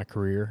state of my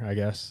career, I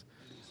guess.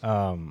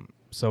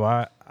 So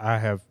I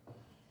have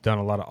done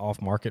a lot of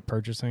off-market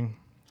purchasing,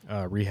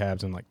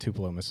 rehabs in like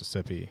Tupelo,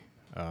 Mississippi,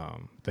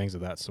 things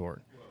of that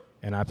sort.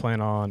 And I plan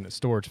on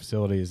storage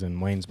facilities in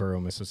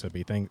Waynesboro,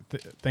 Mississippi,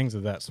 things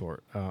of that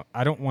sort.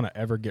 I don't want to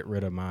ever get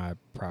rid of my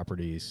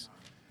properties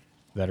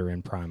that are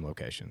in prime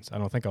locations. I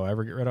don't think I'll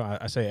ever get rid of.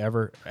 I say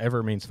ever.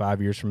 Ever means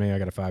 5 years for me. I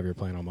got a 5-year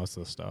plan on most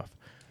of this stuff.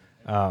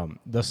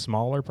 The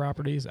smaller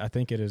properties, I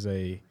think it is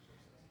a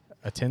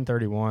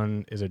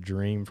 1031 is a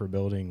dream for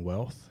building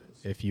wealth.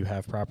 If you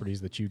have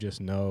properties that you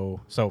just know.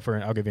 So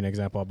I'll give you an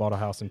example. I bought a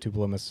house in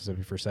Tupelo,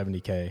 Mississippi for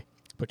 $70K,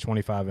 put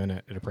 25 in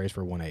it, it appraised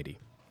for $180.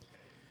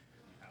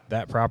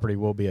 That property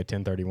will be a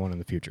 1031 in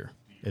the future.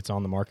 It's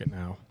on the market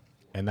now,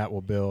 and that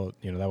will build,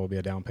 that will be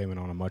a down payment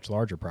on a much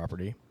larger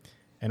property,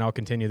 and I'll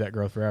continue that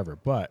growth forever.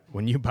 But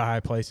when you buy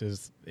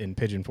places in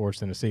Pigeon Forge,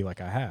 Tennessee,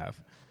 like I have,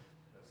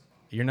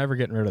 you're never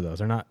getting rid of those.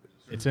 They're not.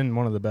 It's in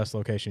one of the best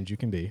locations you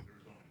can be,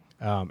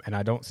 and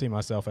I don't see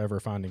myself ever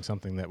finding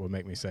something that would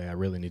make me say I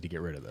really need to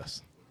get rid of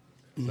this.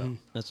 So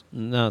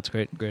it's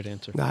great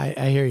answer. No,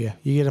 I hear you.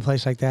 You get a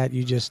place like that,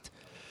 you just.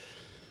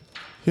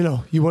 You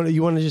want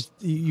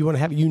to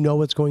have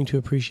it's going to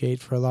appreciate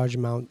for a large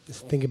amount.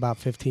 Think about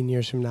 15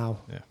 years from now.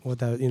 Yeah.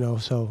 Without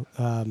so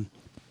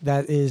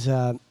that is.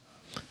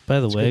 By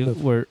the way,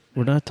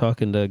 we're not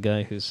talking to a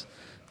guy who's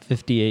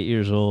 58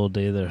 years old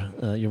either.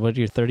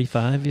 You're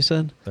 35. You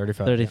said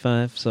 35.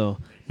 35. So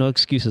no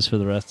excuses for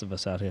the rest of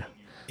us out here.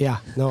 Yeah.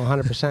 No.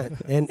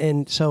 100%.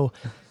 and so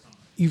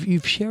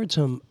you've shared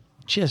some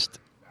just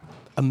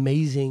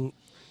amazing,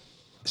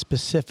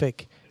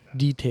 specific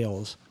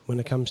details when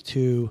it comes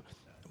to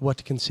what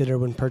to consider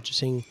when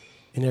purchasing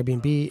an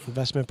Airbnb,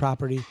 investment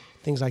property,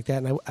 things like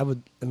that. And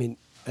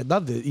I'd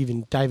love to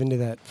even dive into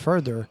that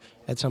further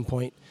at some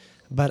point.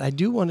 But I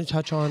do want to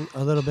touch on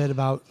a little bit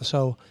about,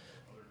 so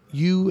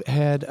you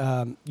had,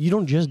 you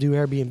don't just do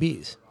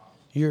Airbnbs.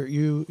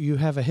 You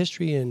have a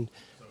history in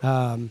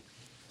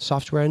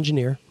software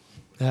engineer,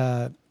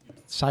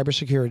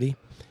 cybersecurity,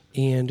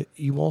 and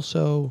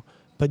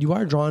you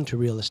are drawn to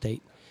real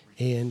estate.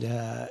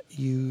 And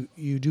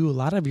you do a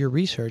lot of your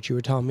research, you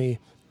were telling me,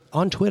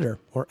 on Twitter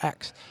or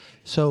X.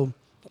 So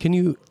can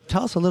you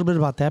tell us a little bit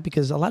about that?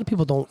 Because a lot of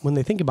people don't, when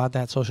they think about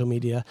that social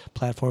media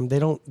platform,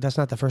 that's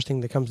not the first thing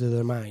that comes to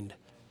their mind.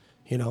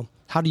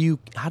 How do you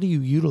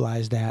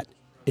utilize that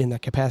in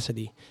that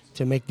capacity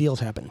to make deals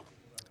happen?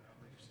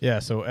 Yeah,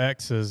 so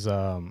X is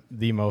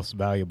the most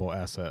valuable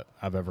asset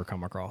I've ever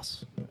come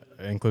across,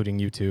 including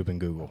YouTube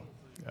and Google.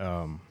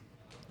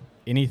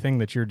 Anything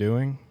that you're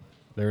doing,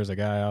 there's a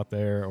guy out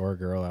there or a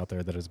girl out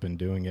there that has been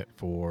doing it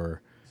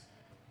for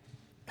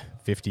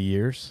 50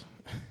 years.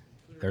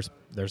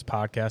 There's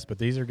podcasts, but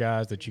these are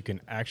guys that you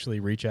can actually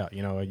reach out.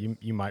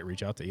 You might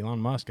reach out to Elon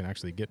Musk and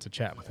actually get to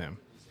chat with him.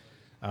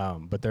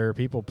 But there are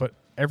people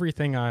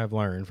everything I have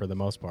learned for the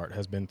most part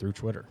has been through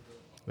Twitter.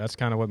 That's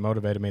kind of what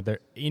motivated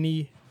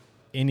me.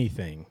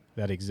 Anything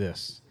that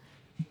exists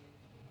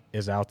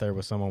is out there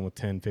with someone with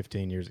 10,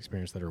 15 years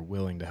experience that are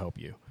willing to help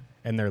you.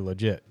 And they're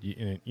legit.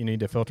 You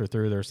need to filter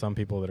through. There's some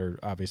people that are,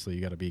 obviously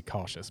you got to be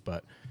cautious,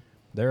 but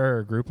there are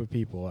a group of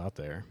people out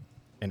there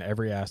in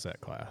every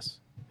asset class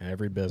and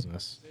every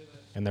business,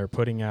 and they're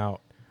putting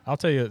out, I'll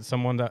tell you,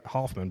 someone that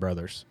Hoffman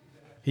Brothers,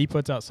 he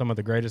puts out some of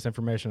the greatest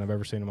information I've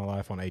ever seen in my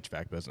life on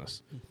HVAC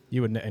business.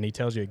 And he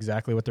tells you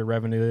exactly what their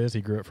revenue is.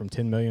 He grew it from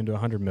 10 million to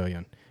 100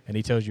 million, and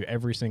he tells you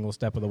every single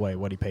step of the way,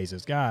 what he pays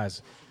his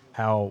guys,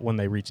 how when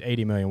they reach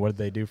 80 million, what did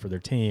they do for their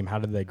team, how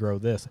did they grow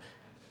this.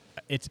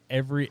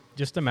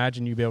 just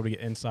imagine you be able to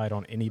get insight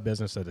on any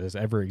business that has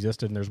ever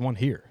existed. And there's one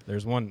here.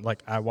 There's one,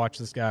 like, I watched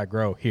this guy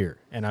grow here,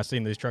 and I've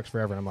seen these trucks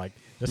forever. And I'm like,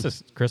 this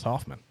is Chris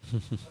Hoffman.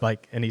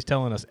 Like, and he's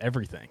telling us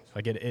everything.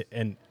 Like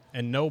and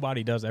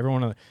nobody does.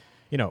 Everyone,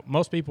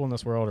 most people in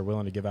this world are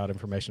willing to give out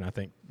information, I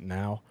think,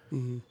 now.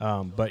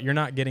 Mm-hmm. But you're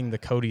not getting the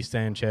Cody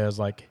Sanchez,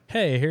 like,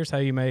 hey, here's how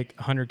you make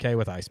 100K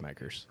with ice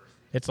makers.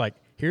 It's like,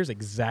 here's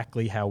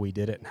exactly how we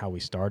did it and how we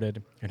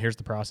started, and here's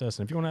the process.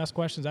 And if you want to ask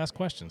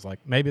questions. Like,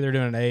 maybe they're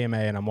doing an AMA,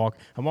 and I'm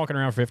walking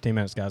around for 15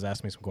 minutes, guys,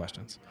 ask me some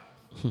questions.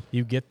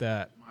 You get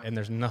that, and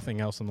there's nothing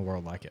else in the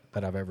world like it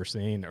that I've ever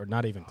seen, or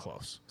not even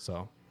close.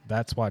 So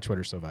that's why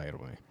Twitter's so valuable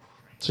to me.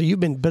 So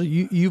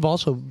you've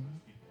also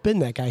been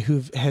that guy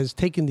who has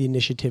taken the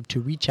initiative to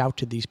reach out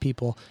to these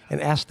people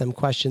and ask them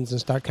questions and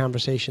start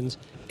conversations,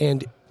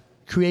 and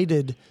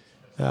created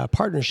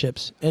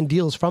partnerships and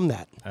deals from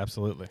that.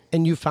 Absolutely.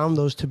 And you found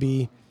those to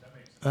be,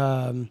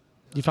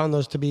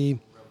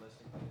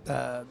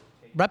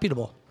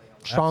 reputable,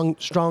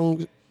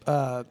 strong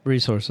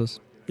resources.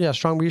 Yeah,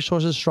 strong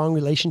resources, strong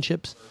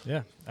relationships.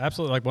 Yeah,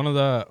 absolutely. Like one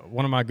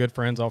of my good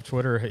friends off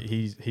Twitter,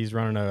 he's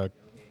running a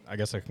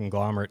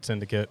conglomerate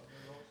syndicate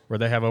where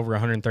they have over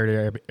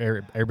 130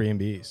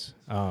 Airbnbs,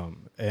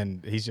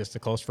 and he's just a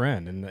close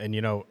friend. And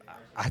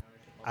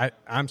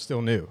I'm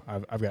still new.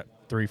 I've got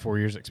 3-4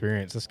 years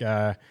experience. This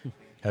guy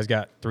has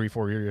got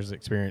 3-4 years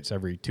experience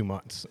every 2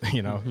 months,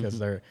 because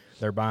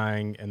they're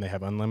buying, and they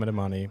have unlimited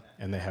money,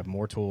 and they have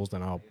more tools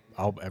than I'll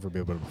ever be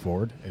able to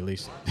afford, at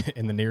least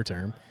in the near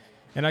term.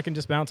 And I can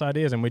just bounce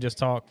ideas, and we just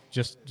talk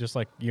just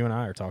like you and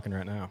I are talking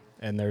right now.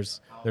 And there's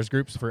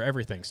groups for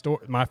everything.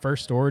 My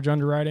first storage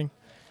underwriting,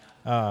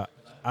 I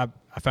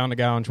found a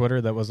guy on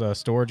Twitter that was a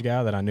storage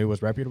guy that I knew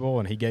was reputable,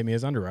 and he gave me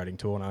his underwriting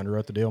tool, and I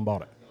underwrote the deal and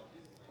bought it.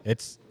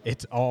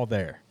 It's all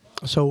there.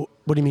 So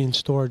what do you mean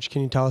storage?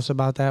 Can you tell us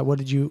about that? What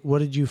did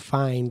you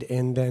find?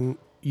 And then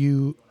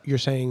you're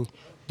saying,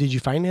 did you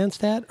finance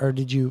that, or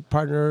did you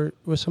partner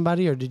with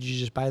somebody, or did you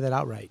just buy that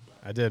outright?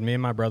 I did. Me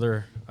and my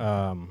brother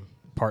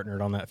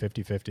partnered on that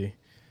 50-50.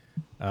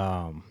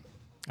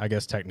 I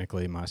guess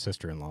technically my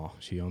sister-in-law,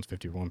 she owns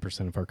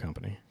 51% of our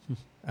company.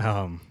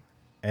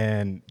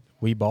 And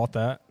we bought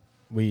that.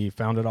 We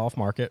found it off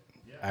market,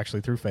 actually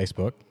through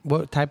Facebook.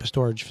 What type of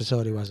storage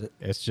facility was it?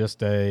 It's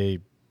just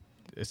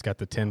it's got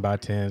the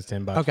 10x10s,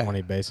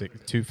 10x20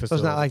 basic, 2 facilities. So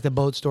it's not like the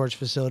boat storage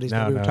facilities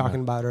that we were talking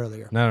about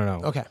earlier.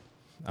 No. Okay.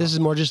 This is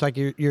more just like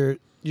your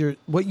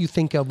what you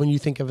think of when you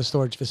think of a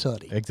storage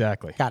facility.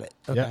 Exactly. Got it.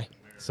 Okay. Yep.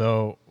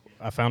 So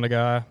I found a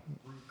guy,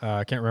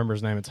 I can't remember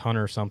his name, it's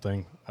Hunter or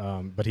something,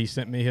 but he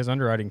sent me his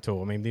underwriting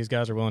tool. I mean, these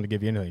guys are willing to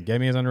give you anything. Gave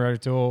me his underwriting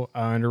tool,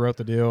 I underwrote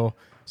the deal,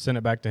 sent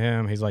it back to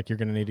him. He's like, you're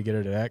going to need to get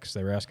it at X.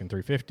 They were asking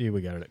 $350.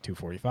 We got it at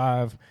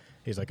 $245.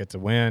 He's like, it's a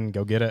win.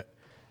 Go get it.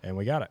 And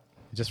we got it.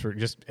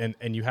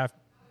 And you have,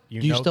 Do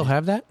you still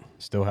have that?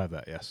 Still have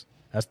that, yes.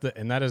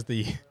 That is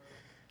the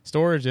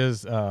storage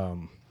is,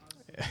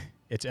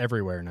 it's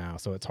everywhere now.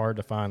 So it's hard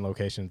to find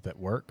locations that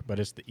work, but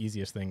it's the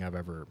easiest thing I've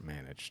ever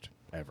managed,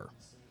 ever.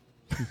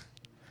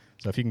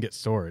 So if you can get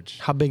storage.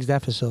 How big is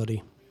that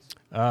facility?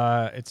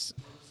 It's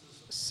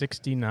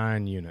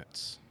 69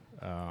 units.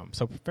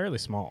 So fairly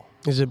small.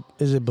 Is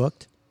it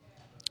booked?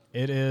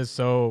 It is.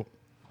 So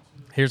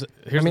here's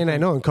I mean, I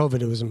know in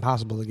COVID it was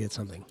impossible to get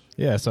something.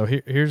 Yeah. So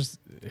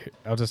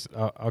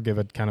I'll give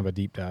a kind of a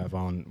deep dive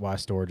on why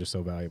storage is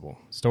so valuable.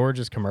 Storage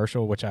is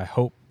commercial, which I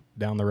hope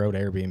down the road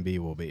Airbnb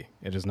will be.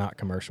 It is not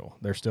commercial.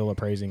 They're still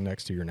appraising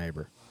next to your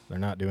neighbor. They're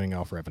not doing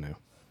off revenue.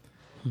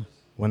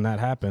 When that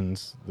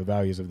happens, the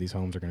values of these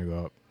homes are going to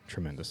go up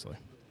tremendously.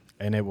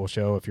 And it will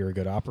show if you're a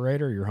good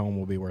operator, your home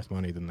will be worth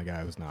money than the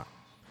guy who's not.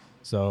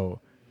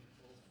 So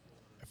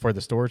for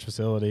the storage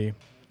facility,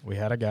 we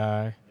had a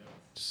guy,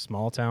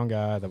 small town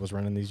guy that was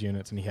running these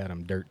units, and he had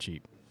them dirt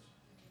cheap.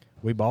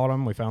 We bought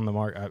them. We found the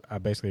market. I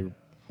basically,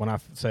 when I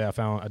say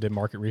I did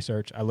market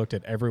research, I looked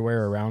at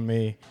everywhere around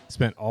me,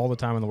 spent all the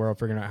time in the world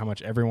figuring out how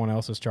much everyone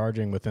else is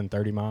charging within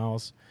 30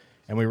 miles,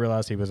 and we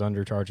realized he was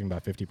undercharging by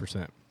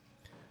 50%.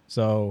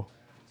 So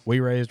we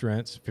raised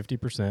rents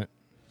 50%.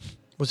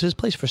 Was his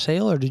place for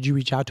sale, or did you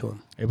reach out to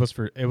him?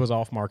 It was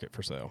off market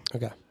for sale.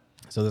 Okay.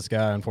 So this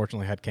guy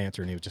unfortunately had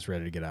cancer, and he was just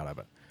ready to get out of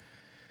it.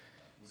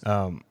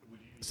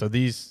 So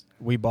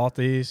we bought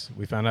these.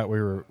 We found out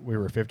we were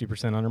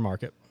 50% under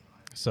market.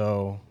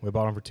 So we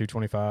bought them for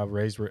 $225.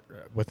 Raised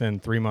within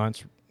 3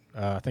 months.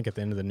 I think at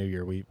the end of the new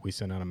year, we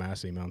sent out a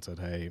mass email and said,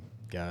 "Hey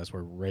guys,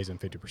 we're raising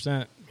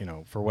 50%.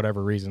 For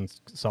whatever reasons,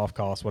 soft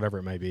costs, whatever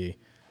it may be."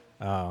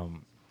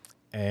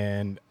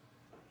 And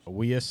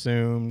we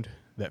assumed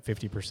that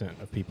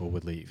 50% of people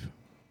would leave.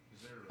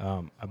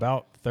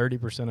 About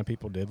 30% of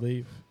people did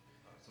leave.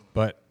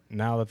 But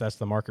now that that's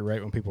the market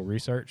rate when people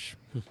research,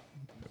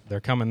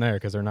 they're coming there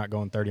because they're not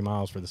going 30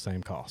 miles for the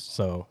same cost.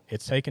 So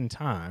it's taken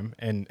time,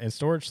 and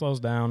storage slows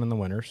down in the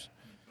winters.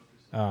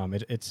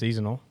 It's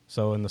seasonal.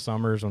 So in the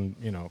summers when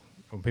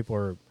people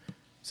are,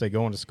 say,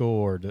 going to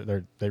school, or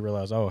they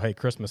realize, oh, hey,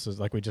 Christmas is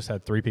like, we just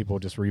had 3 people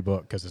just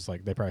rebook because it's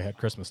like they probably had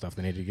Christmas stuff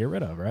they needed to get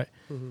rid of, right?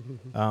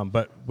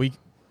 But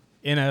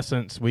in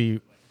essence, we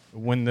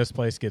when this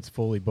place gets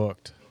fully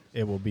booked,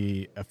 it will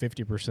be a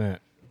 50%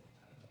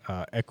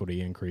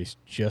 equity increase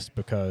just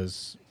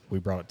because we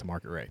brought it to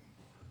market rate.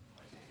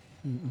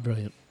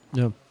 Brilliant.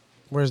 Yeah.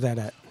 Where's that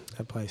at?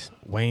 That place?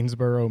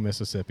 Waynesboro,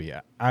 Mississippi.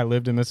 I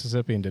lived in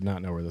Mississippi and did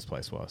not know where this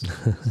place was.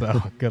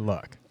 So good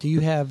luck. Do you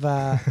have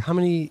how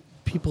many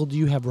people do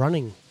you have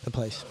running the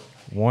place?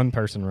 One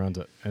person runs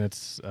it, and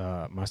it's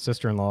my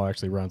sister-in-law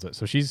actually runs it.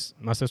 So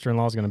my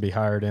sister-in-law is going to be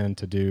hired in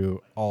to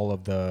do all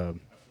of the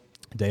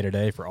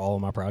day-to-day for all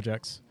of my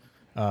projects.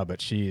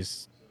 But she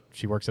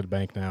works at a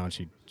bank now,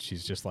 and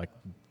she's just like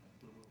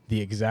the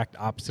exact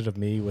opposite of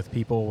me with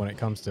people when it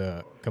comes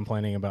to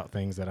complaining about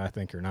things that I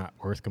think are not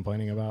worth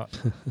complaining about.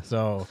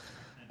 So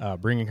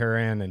bringing her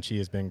in, and she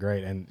has been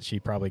great, and she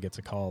probably gets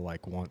a call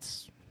like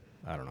once,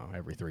 I don't know,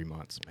 every 3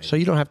 months. Maybe. So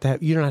you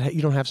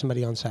don't have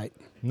somebody on site.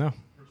 No,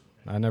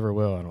 I never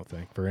will. I don't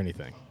think for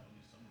anything,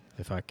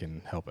 if I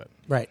can help it.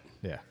 Right.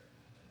 Yeah.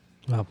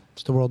 Well,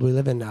 it's the world we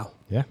live in now.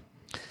 Yeah.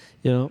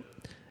 You know,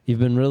 you've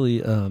been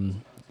really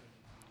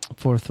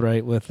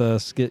forthright with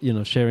us,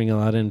 sharing a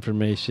lot of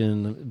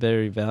information,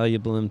 very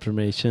valuable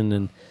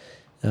information.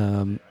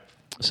 And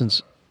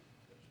since,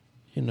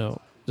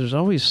 there's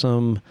always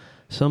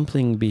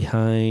something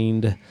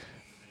behind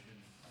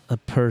a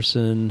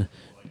person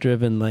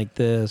driven like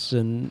this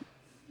and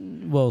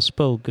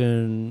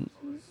well-spoken,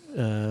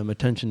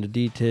 attention to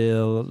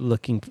detail,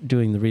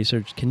 doing the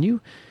research. Can you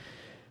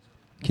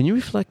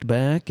reflect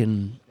back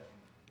and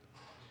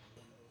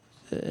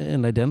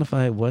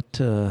identify what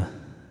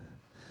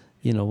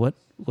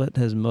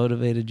has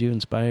motivated you,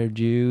 inspired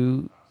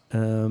you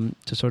to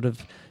sort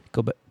of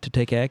go back to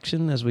take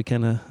action as we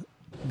kind of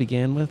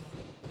began with?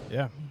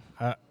 Yeah.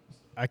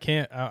 I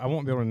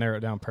won't be able to narrow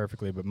it down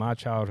perfectly, but my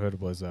childhood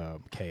was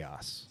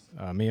chaos.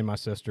 Me and my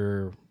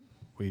sister,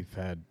 we've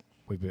had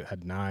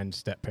 9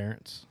 step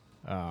parents.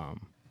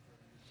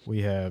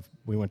 We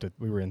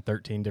were in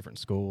 13 different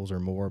schools or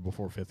more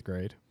before 5th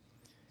grade,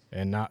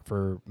 and not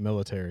for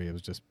military. It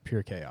was just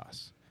pure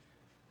chaos.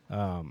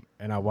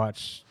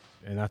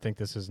 And I think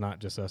this is not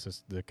just us,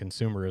 it's the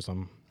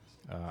consumerism.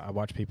 I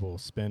watch people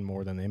spend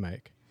more than they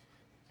make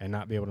and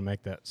not be able to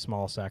make that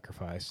small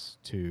sacrifice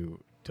to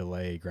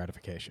delay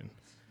gratification.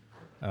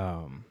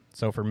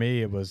 So for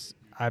me,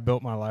 I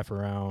built my life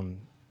around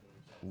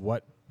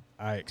what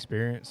I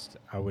experienced.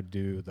 I would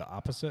do the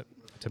opposite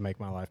to make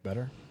my life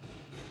better.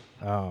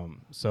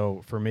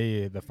 So for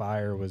me, the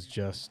fire was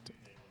just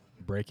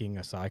breaking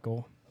a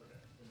cycle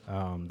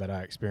that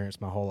I experienced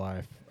my whole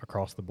life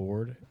across the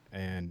board,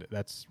 and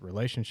that's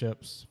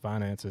relationships,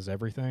 finances,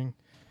 everything.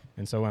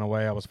 And so in a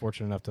way, I was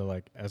fortunate enough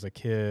to, as a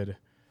kid,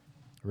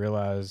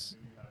 realize,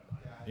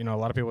 a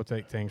lot of people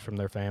take things from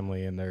their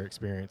family and their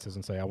experiences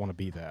and say, I want to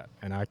be that.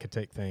 And I could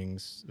take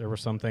things, there were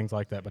some things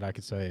like that, but I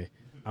could say,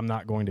 I'm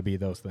not going to be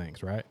those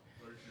things, right?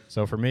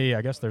 So for me,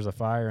 I guess there's a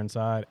fire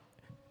inside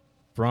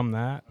from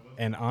that.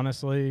 And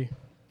honestly,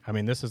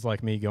 this is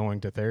like me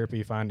going to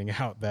therapy, finding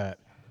out that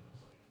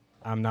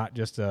I'm not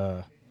just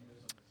a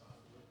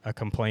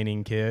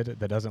complaining kid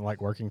that doesn't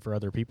like working for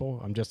other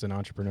people. I'm just an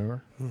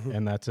entrepreneur,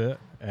 and that's it.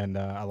 And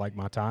I like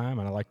my time,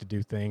 and I like to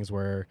do things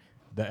where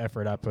the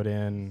effort I put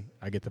in,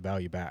 I get the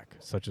value back,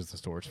 such as the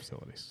storage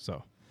facilities.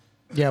 So,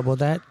 yeah, well,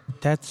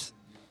 that's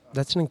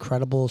an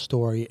incredible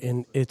story,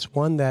 and it's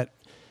one that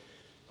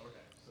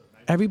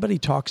everybody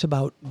talks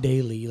about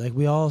daily. Like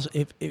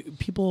if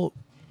people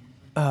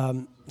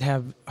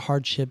have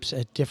hardships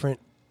at different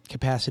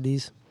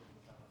capacities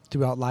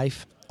throughout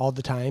life all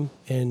the time,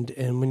 and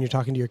when you're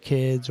talking to your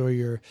kids or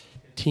your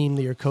team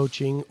that you're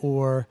coaching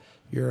or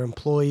your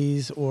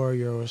employees or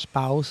your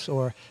spouse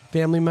or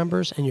family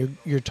members, and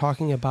you're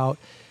talking about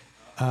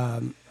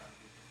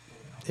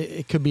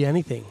it could be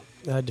anything,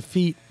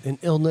 defeat, an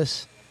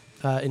illness,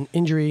 an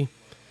injury,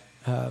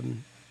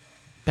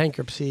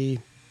 bankruptcy,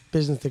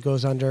 business that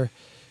goes under.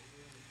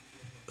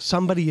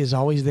 Somebody is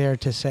always there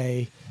to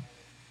say,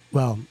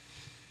 well,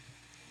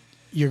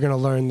 you're going to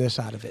learn this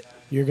out of it.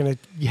 You're going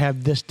to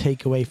have this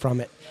takeaway from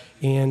it.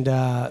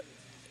 And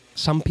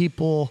some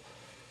people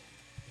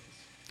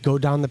go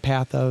down the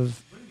path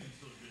of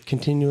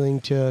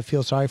continuing to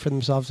feel sorry for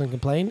themselves and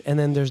complain. And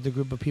then there's the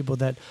group of people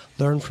that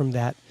learn from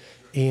that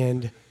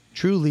and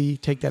truly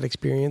take that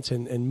experience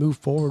and move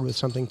forward with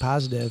something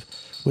positive,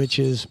 which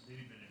is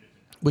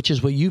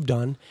what you've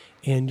done.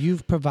 And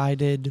you've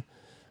provided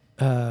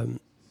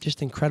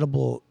just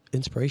incredible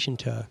inspiration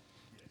to,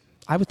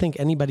 I would think,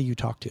 anybody you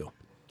talk to.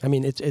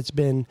 It's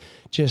been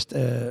just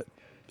an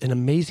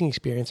amazing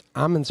experience.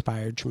 I'm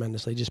inspired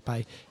tremendously just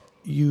by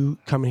you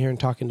coming here and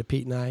talking to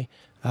Pete and I.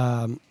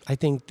 I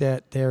think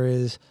that there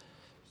is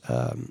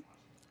an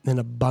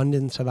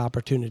abundance of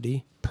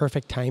opportunity,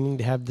 perfect timing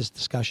to have this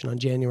discussion on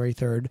January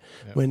 3rd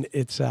when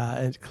it's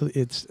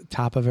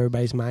top of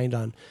everybody's mind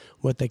on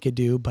what they could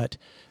do. But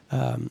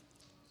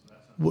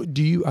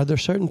Are there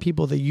certain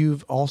people that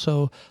you've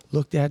also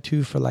looked at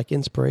too for like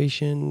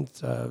inspiration,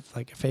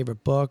 like a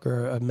favorite book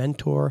or a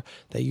mentor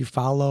that you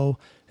follow?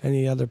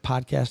 Any other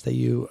podcasts that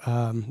you?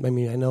 I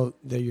know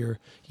that you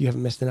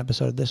haven't missed an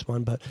episode of this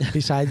one, but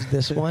besides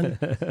this one,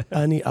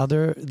 any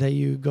other that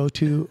you go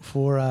to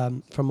for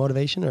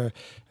motivation, or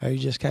are you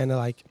just kind of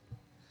like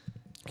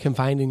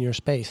confined in your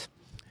space?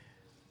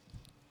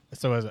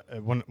 So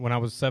when I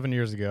was 7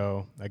 years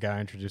ago, a guy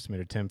introduced me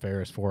to Tim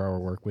Ferriss' 4-Hour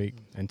Workweek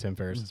and Tim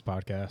Ferriss's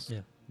podcast.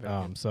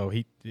 Yeah. So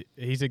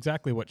he's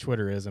exactly what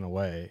Twitter is in a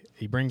way.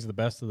 He brings the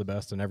best of the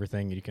best and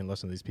everything. You can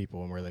listen to these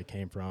people and where they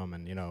came from.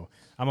 And,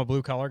 I'm a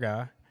blue collar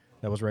guy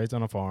that was raised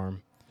on a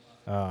farm.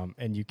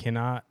 And you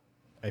cannot,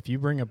 if you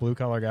bring a blue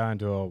collar guy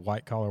into a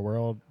white collar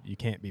world, you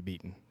can't be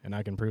beaten. And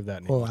I can prove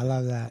that. Oh, I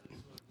love that.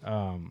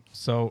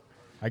 So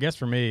I guess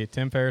for me,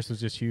 Tim Ferriss was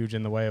just huge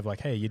in the way of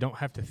like, hey, you don't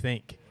have to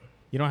think.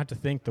 You don't have to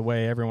think the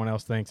way everyone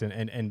else thinks.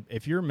 And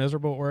if you're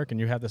miserable at work and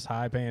you have this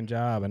high-paying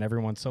job and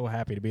everyone's so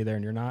happy to be there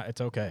and you're not,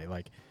 it's okay.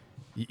 Like,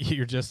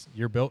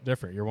 you're built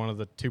different. You're one of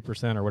the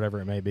 2% or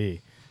whatever it may be.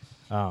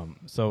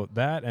 So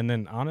that, and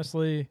then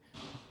honestly,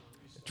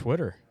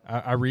 Twitter.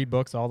 I read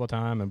books all the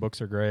time, and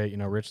books are great.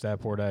 Rich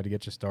Dad, Poor Dad to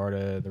get you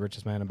started, The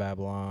Richest Man in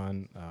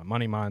Babylon,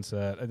 Money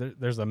Mindset.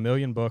 There's a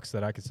million books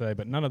that I could say,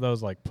 but none of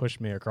those like push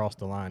me across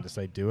the line to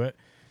say do it.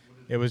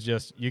 It was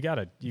just you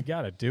gotta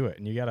do it,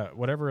 and you gotta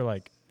whatever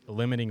like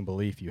limiting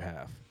belief you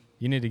have,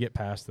 you need to get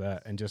past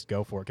that and just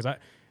go for it. Because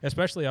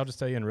I'll just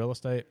tell you in real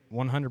estate,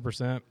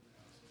 100%,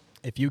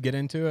 if you get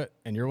into it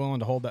and you're willing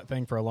to hold that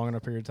thing for a long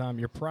enough period of time,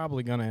 you're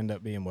probably going to end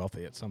up being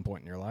wealthy at some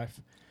point in your life.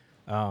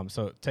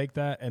 So take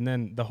that. And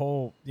then the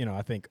whole,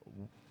 I think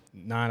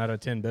 9 out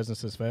of 10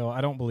 businesses fail. I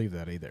don't believe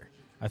that either.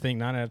 I think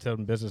 9 out of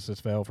 10 businesses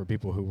fail for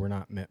people who were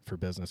not meant for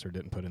business or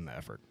didn't put in the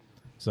effort.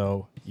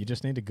 So you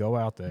just need to go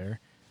out there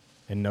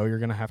and know you're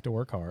going to have to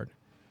work hard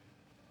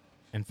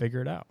and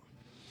figure it out.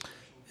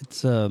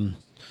 It's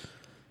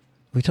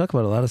we talk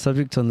about a lot of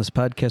subjects on this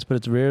podcast, but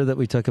it's rare that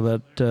we talk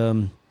about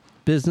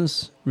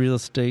business, real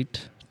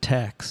estate,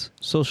 tax,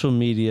 social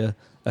media,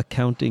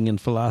 accounting, and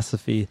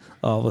philosophy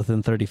all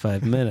within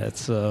 35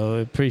 minutes. So I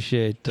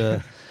appreciate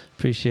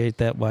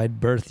that wide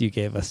berth you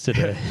gave us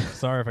today.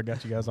 Sorry if I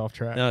got you guys off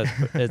track. No,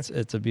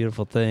 it's a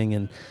beautiful thing,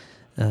 and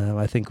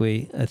I think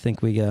we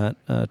got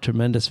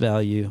tremendous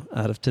value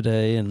out of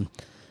today,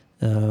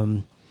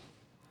 and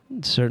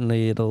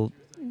certainly it'll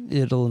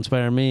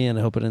inspire me, and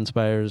I hope it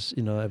inspires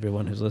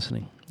everyone who's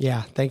listening.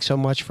 Yeah, thanks so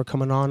much for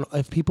coming on.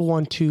 If people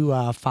want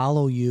to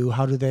follow you,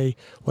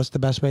 what's the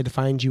best way to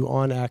find you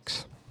on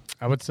X?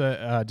 I would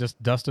say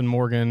just Dustin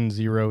Morgan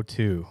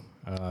 02.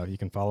 You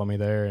can follow me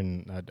there,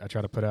 and I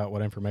try to put out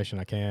what information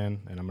I can,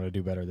 and I'm going to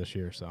do better this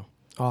year. So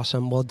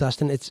awesome. Well,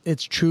 Dustin,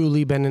 it's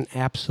truly been an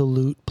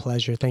absolute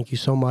pleasure. Thank you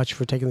so much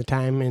for taking the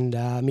time and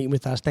meeting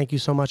with us. Thank you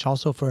so much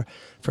also for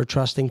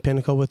trusting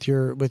Pinnacle with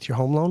your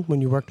home loan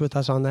when you worked with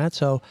us on that.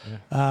 So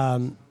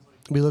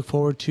we look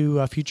forward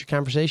to future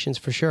conversations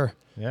for sure.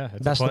 Yeah,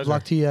 it's best a pleasure. of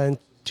luck to you in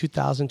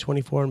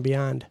 2024 and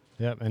beyond.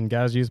 Yep, and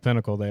guys use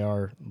Pinnacle. They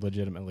are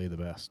legitimately the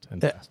best.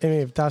 And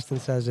if Dustin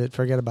says it,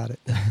 forget about it.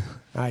 All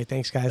right,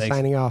 thanks, guys. Thanks.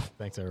 Signing off.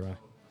 Thanks, everybody.